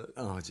think about it,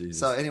 Oh, Jesus.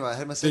 so anyway, I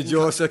had my second Did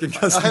your second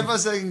cousin... I had my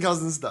second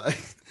cousin's day,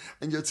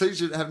 and your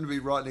T-shirt happened to be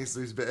right next to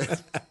his bed.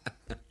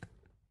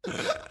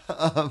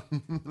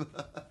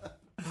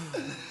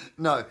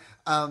 No.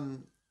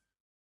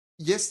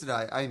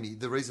 Yesterday, Amy,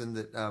 the reason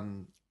that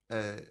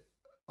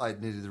I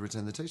needed to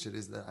return the T-shirt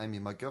is that Amy,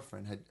 my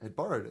girlfriend, had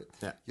borrowed it,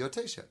 your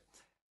T-shirt.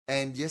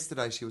 And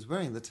yesterday she was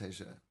wearing the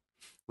T-shirt,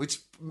 which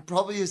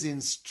probably is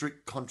in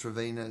strict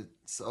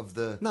contravenance of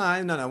the...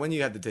 No. When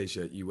you have the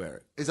T-shirt, you wear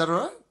it. Is that all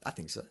right? I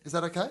think so. Is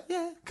that okay?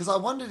 Yeah. Because I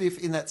wondered if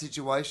in that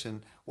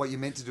situation, what you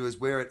meant to do is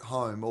wear it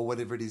home or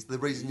whatever it is, the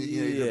reason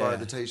you need to borrow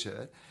the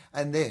T-shirt,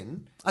 and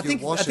then I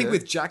think wash it.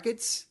 with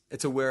jackets,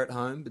 it's a wear at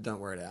home, but don't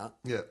wear it out.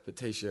 Yeah. But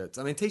T-shirts,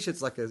 I mean,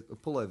 T-shirts like a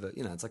pullover.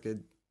 You know, it's like a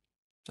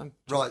jump.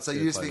 Right, so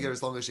you just clothing. figure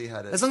as long as she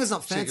had it, As long as it's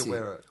not she fancy. could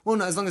wear it. Well,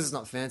 no, as long as it's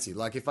not fancy.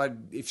 Like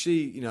if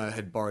she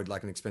had borrowed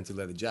like an expensive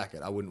leather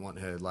jacket, I wouldn't want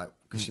her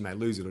because she may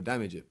lose it or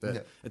damage it.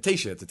 But a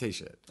T-shirt's a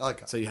T-shirt.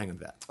 Okay. So you hang them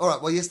that. All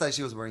right, well, yesterday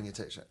she was wearing your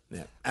T-shirt.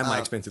 Yeah. And my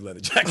expensive leather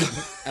jacket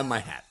and my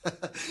hat.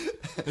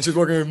 And she's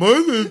walking around, my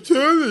name's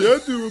Charlie, I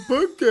do a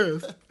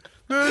podcast.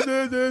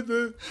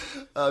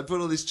 I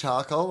put all this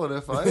charcoal on her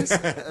face,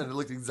 and it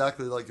looked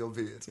exactly like your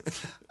beard.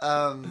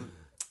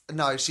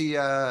 No, she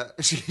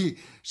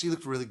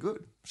looked really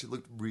good. She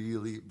looked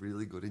really,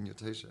 really good in your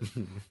T-shirt,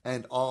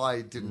 and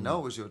I didn't know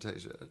it was your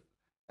T-shirt.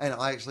 And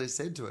I actually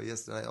said to her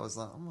yesterday, I was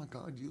like, "Oh my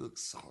God, you look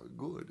so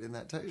good in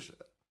that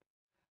T-shirt."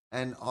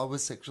 And I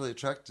was sexually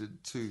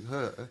attracted to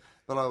her,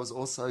 but I was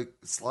also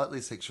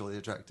slightly sexually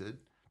attracted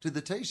to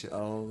the T-shirt.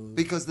 Oh.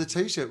 Because the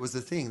T-shirt was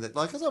the thing that,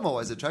 like, because I'm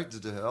always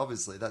attracted to her,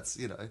 obviously, that's,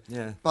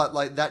 Yeah. But,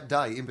 like, that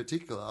day in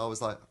particular, I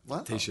was like, wow.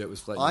 T-shirt was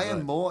floating I your am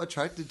boat. more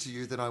attracted to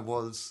you than I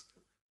was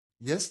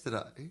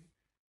yesterday,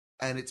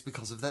 and it's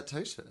because of that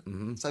T-shirt.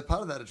 Mm-hmm. So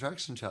part of that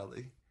attraction,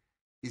 Charlie,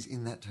 is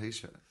in that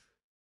T-shirt.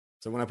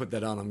 So when I put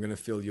that on, I'm going to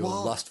feel your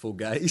Well, lustful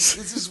gaze.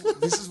 This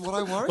is what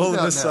I worry All about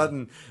of now. a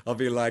sudden, I'll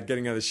be like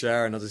getting out of the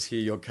shower and I'll just hear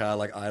your car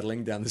like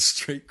idling down the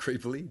street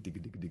creepily. Dig,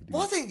 dig, dig, dig.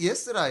 Well, I think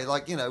yesterday,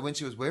 like, when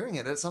she was wearing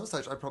it, at some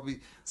stage I probably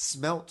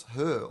smelt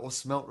her or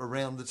smelt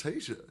around the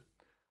T-shirt.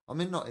 I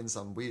mean, not in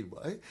some weird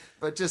way,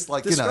 but just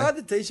like, Describe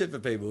the T-shirt for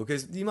people,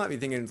 because you might be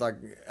thinking it's like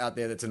out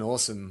there that's an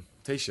awesome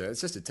T-shirt. It's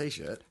just a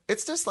T-shirt.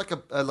 it's just like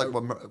a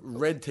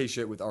Red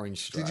T-shirt with orange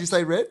stripes. did you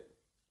say red?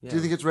 Do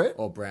you think it's red?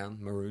 Or brown,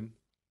 maroon.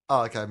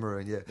 Oh, okay,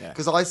 maroon, yeah. Yeah.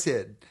 Because I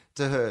said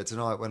to her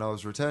tonight when I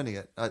was returning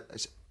it, I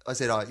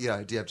said, do you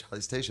have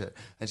Charlie's T-shirt?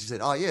 And she said,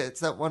 oh, yeah,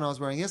 it's that one I was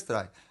wearing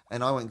yesterday.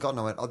 And I went,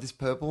 oh, this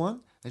purple one?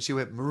 And she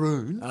went,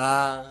 maroon.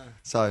 Ah.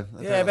 So, I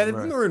Yeah, thought but it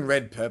was maroon,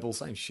 red, purple,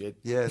 same shit.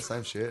 Yeah,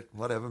 same shit.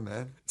 Whatever,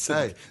 man.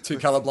 Hey, Two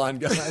colourblind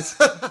guys.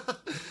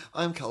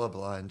 I'm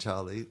colourblind,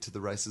 Charlie, to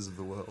the races of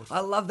the world. I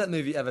love that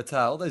movie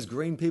Avatar. All those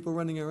green people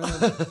running around.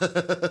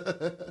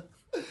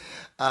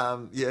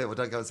 Yeah, well,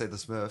 don't go and see the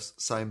Smurfs.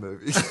 Same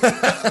movie.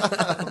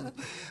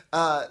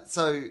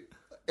 So,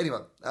 anyway,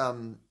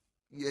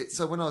 yeah.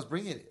 So when I was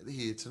bringing it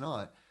here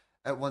tonight,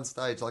 at one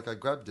stage, like I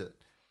grabbed it,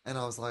 And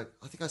I was like,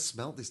 I think I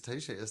smelt this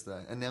T-shirt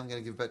yesterday, and now I'm going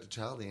to give it back to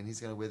Charlie, and he's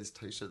going to wear this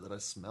T-shirt that I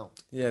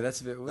smelt. Yeah, that's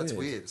a bit weird. That's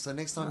weird. So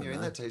next time you're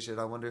in that T-shirt,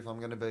 I wonder if I'm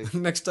going to be.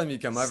 Next time you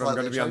come over, I'm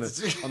going to be on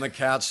Slightly on the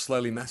couch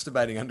slowly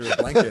masturbating under a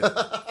blanket.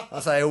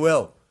 I'll say, I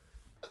will.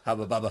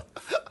 Hubba bubba.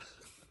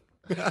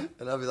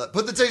 And I'll be like,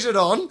 put the T-shirt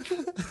on,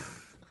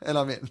 and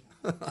I'm in.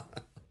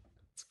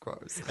 It's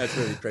gross. That's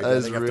really creepy. That I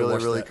is think I have to really,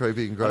 wash really that.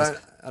 creepy and gross.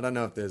 I don't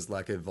know if there's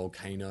like a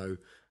volcano,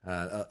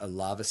 a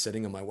lava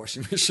setting on my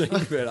washing machine,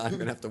 but I'm going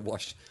to have to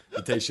wash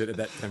the T-shirt at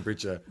that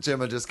temperature.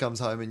 Gemma just comes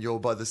home and you're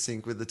by the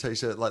sink with the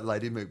T-shirt like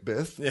Lady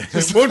Macbeth. Yeah,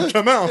 it won't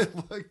come out. It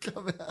won't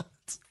come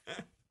out.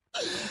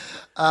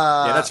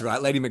 Yeah, that's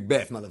right. Lady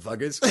Macbeth,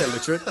 motherfuckers. Get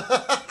literate.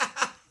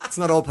 It's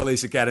not all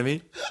Police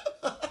Academy.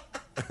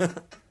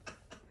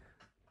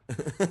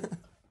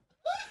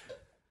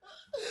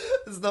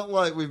 It's not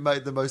like we've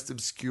made the most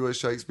obscure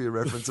Shakespeare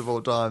reference of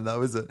all time,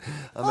 though, is it?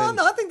 Oh,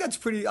 no, I think that's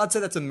pretty... I'd say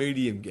that's a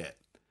medium get.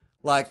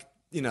 Like,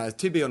 you know,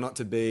 To Be or Not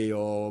to Be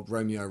or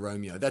Romeo,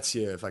 Romeo. That's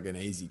your fucking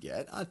easy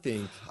get. I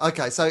think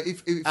Okay, so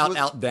if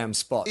out damn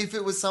spot. if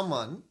it was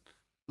someone,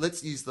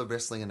 let's use the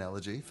wrestling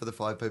analogy for the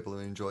 5 people who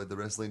enjoyed the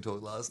wrestling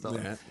talk last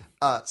time.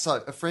 Yeah.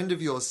 So a friend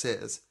of yours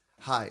says,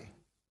 "Hey,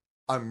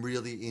 I'm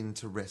really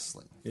into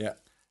wrestling," Yeah.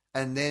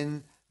 and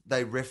then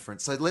they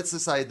reference. So let's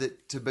just say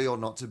that To Be or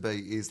Not to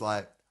Be is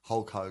like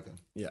Hulk Hogan,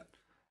 Yeah.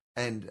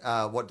 and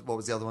what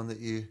was the other one that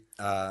you?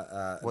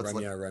 What's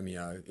Romeo,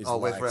 Romeo is Oh,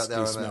 we're like, out there,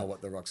 you Romeo. smell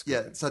what the Rock's Yeah,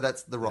 cooking. so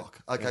that's The Rock.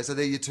 Okay, so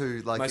they're your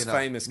two like Most you know,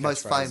 famous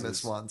most catchphrases.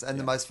 famous ones, and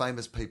the most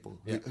famous people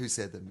who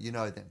said them. You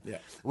know them. Yeah.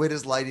 Where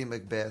does Lady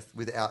Macbeth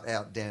without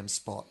out damn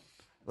spot?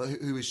 Well,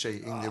 who is she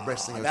in the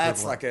wrestling?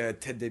 That's equivalent? like a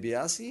Ted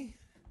DiBiase.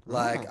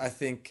 Like, I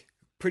think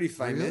pretty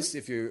famous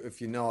if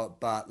you know it,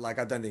 but like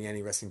I don't think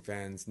any wrestling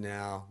fans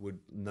now would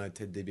know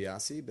Ted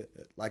DiBiase, but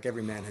like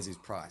every man has his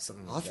price.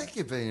 Something like I think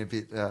you're being a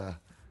bit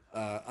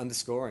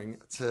underscoring.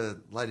 to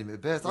Lady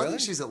Macbeth. I Really?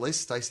 think she's at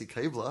least Stacey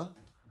Keebler.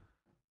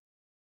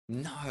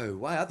 No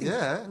way. I think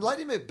Yeah,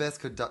 Lady Macbeth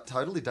could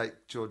totally date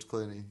George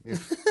Clooney.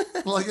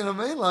 Like, you know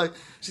what I mean? Like,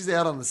 she's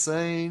out on the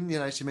scene, you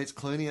know, she meets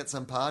Clooney at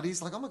some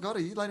parties. Like, oh my God, are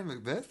you Lady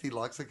Macbeth? He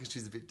likes her because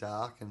she's a bit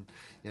dark and,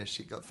 you know,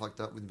 she got fucked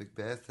up with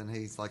Macbeth and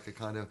he's like a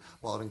kind of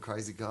wild and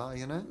crazy guy,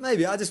 you know?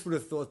 maybe I just would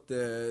have thought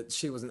that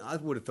she wasn't. I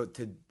would have thought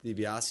Ted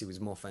DiBiase was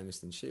more famous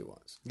than she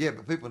was. Yeah,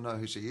 but people know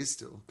who she is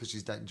still because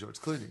she's dating George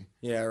Clooney.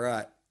 Yeah,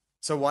 right.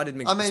 So why did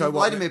I mean, so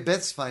what- Lady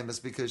Macbeth's famous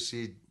because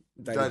she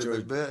dated George.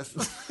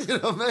 Macbeth. You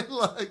know what I mean?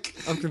 Like,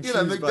 I'm you confused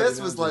know, by the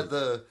Macbeth was analogy.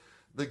 like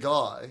the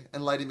guy,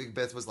 and Lady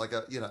Macbeth was like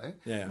a, you know,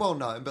 Yeah. well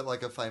known, but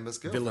like a famous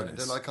girlfriend.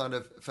 Villainous. And I kind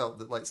of felt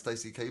that like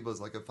Stacey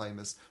Keebler's like a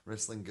famous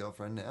wrestling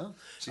girlfriend now.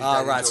 She's Ah,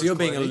 dating right. So George you're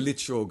being a Clooney.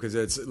 literal because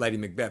it's Lady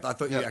Macbeth. I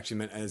thought you Yeah. actually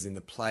meant as in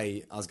the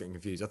play. I was getting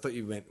confused. I thought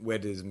you meant where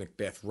does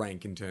Macbeth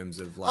rank in terms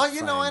of Oh, like.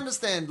 you know, I fame?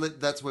 understand.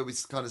 That's where we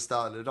kind of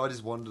started. I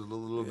just wandered a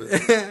little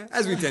bit.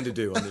 As we tend to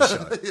do on this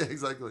show. Yeah,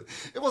 exactly.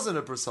 It wasn't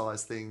a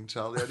precise thing,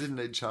 Charlie. I didn't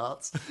need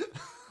charts.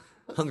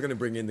 I'm going to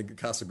bring in the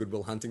Castle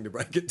Goodwill Hunting to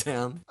break it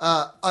down.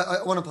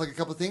 I want to plug a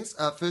couple of things.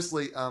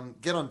 Firstly,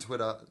 get on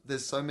Twitter.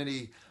 There's so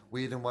many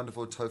weird and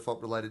wonderful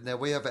TOEFOP related. Now,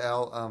 we have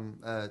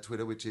our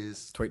Twitter, which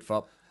is... Tweet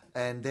fop.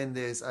 And then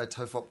there's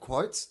TOEFOP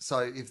quotes. So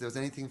if there was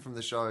anything from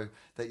the show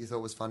that you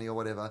thought was funny or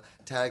whatever,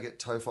 tag it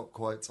TOEFOP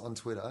quotes on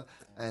Twitter.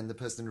 And the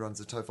person who runs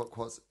the TOEFOP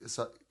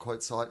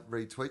quote site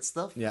retweets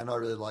stuff. Yeah. And I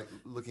really like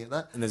looking at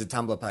that. And there's a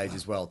Tumblr page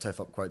as well,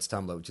 TOEFOP Quotes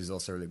Tumblr, which is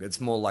also really good.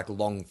 It's more like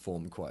long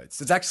form quotes.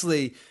 It's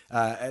actually,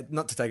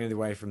 not to take anything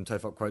away from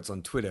TOEFOP Quotes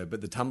on Twitter,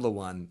 but the Tumblr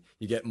one,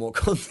 you get more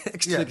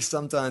context. Yeah. Because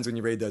sometimes when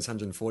you read those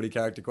 140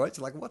 character quotes,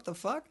 you're like, what the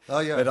fuck? Oh,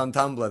 yeah. But on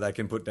Tumblr, they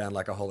can put down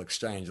like a whole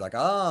exchange. Like,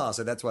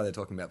 so that's why they're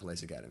talking about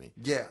Police Academy.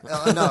 Yeah,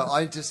 I know.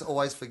 I just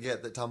always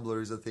forget that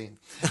Tumblr is a thing.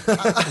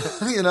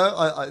 You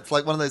know, it's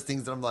like one of those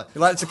things that I'm like,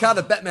 You're like, it's a car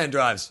that Batman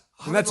drives.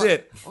 And that's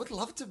it. I would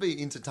love to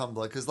be into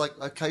Tumblr because, like,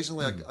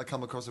 occasionally I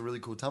come across a really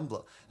cool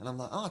Tumblr, and I'm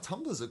like, oh,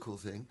 Tumblr's a cool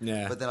thing.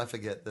 Yeah. But then I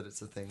forget that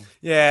it's a thing.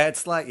 Yeah,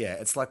 it's like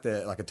a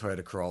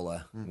Toyota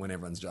Corolla when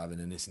everyone's driving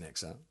a Nissan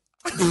Exa.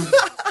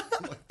 Oh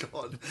my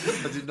God,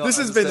 I did not. This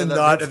has been the understand that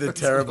night of the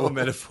reference at terrible all.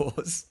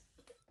 metaphors.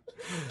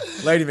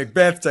 Lady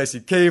Macbeth,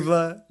 Stacey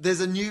Keebler. There's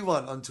a new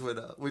one on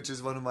Twitter, which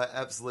is one of my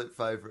absolute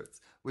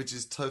favorites, which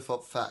is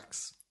TOEFOP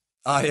Facts.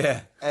 Oh,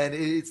 yeah. And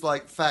it's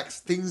like facts,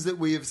 things that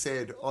we have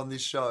said on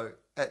this show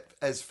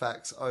as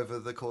facts over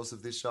the course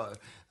of this show.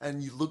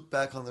 And you look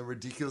back on the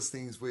ridiculous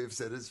things we have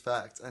said as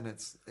facts, and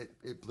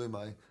it blew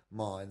my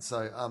mind.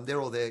 So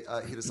they're all there.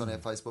 Hit us on our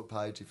Facebook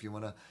page if you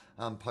want to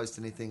post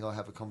anything or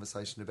have a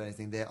conversation about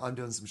anything there. I'm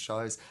doing some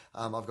shows.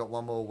 I've got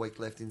one more week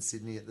left in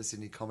Sydney at the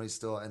Sydney Comedy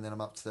Store, and then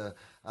I'm up to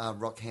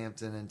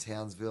Rockhampton and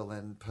Townsville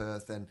and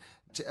Perth and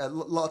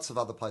lots of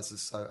other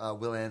places. So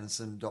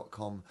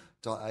willanderson.com.au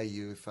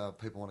if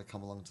people want to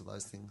come along to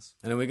those things.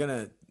 And are we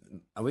gonna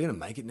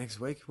make it next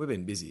week? We've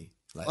been busy.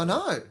 I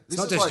know. It's This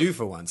not is just like- you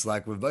for once.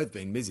 Like, we've both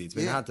been busy. It's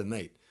been Yeah. hard to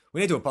meet.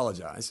 We need to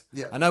apologise.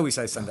 Yeah. I know we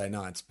say Sunday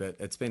nights, but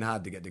it's been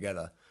hard to get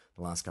together.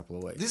 the last couple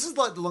of weeks. This is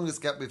like the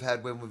longest gap we've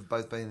had when we've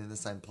both been in the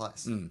same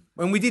place.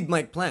 When we did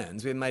make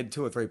plans, we made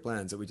 2 or 3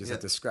 plans that we just Yeah.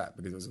 had to scrap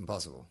because it was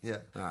impossible. Yeah.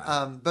 All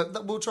right.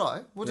 But we'll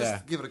try. We'll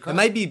just give it a crack. It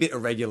may be a bit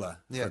irregular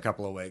Yeah. for a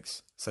couple of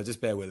weeks, so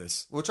just bear with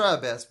us. We'll try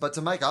our best. But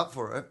to make up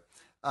for it,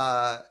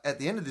 at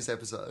the end of this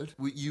episode,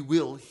 you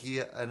will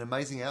hear an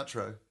amazing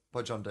outro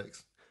by John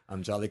Deeks.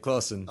 I'm Charlie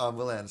Clausen. I'm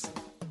Will Anderson.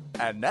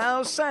 And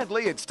now,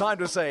 sadly, it's time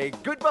to say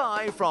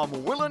goodbye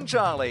from Will and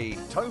Charlie.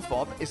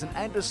 Tofop is an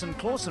Anderson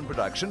Clausen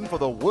production for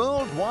the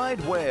World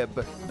Wide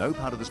Web. No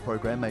part of this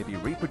program may be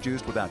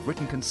reproduced without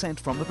written consent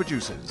from the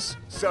producers.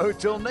 So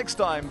till next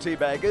time,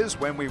 teabaggers,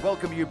 when we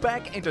welcome you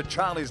back into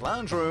Charlie's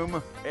Lounge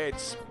Room,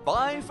 it's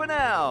bye for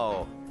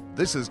now.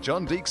 This is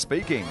John Deeks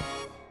speaking.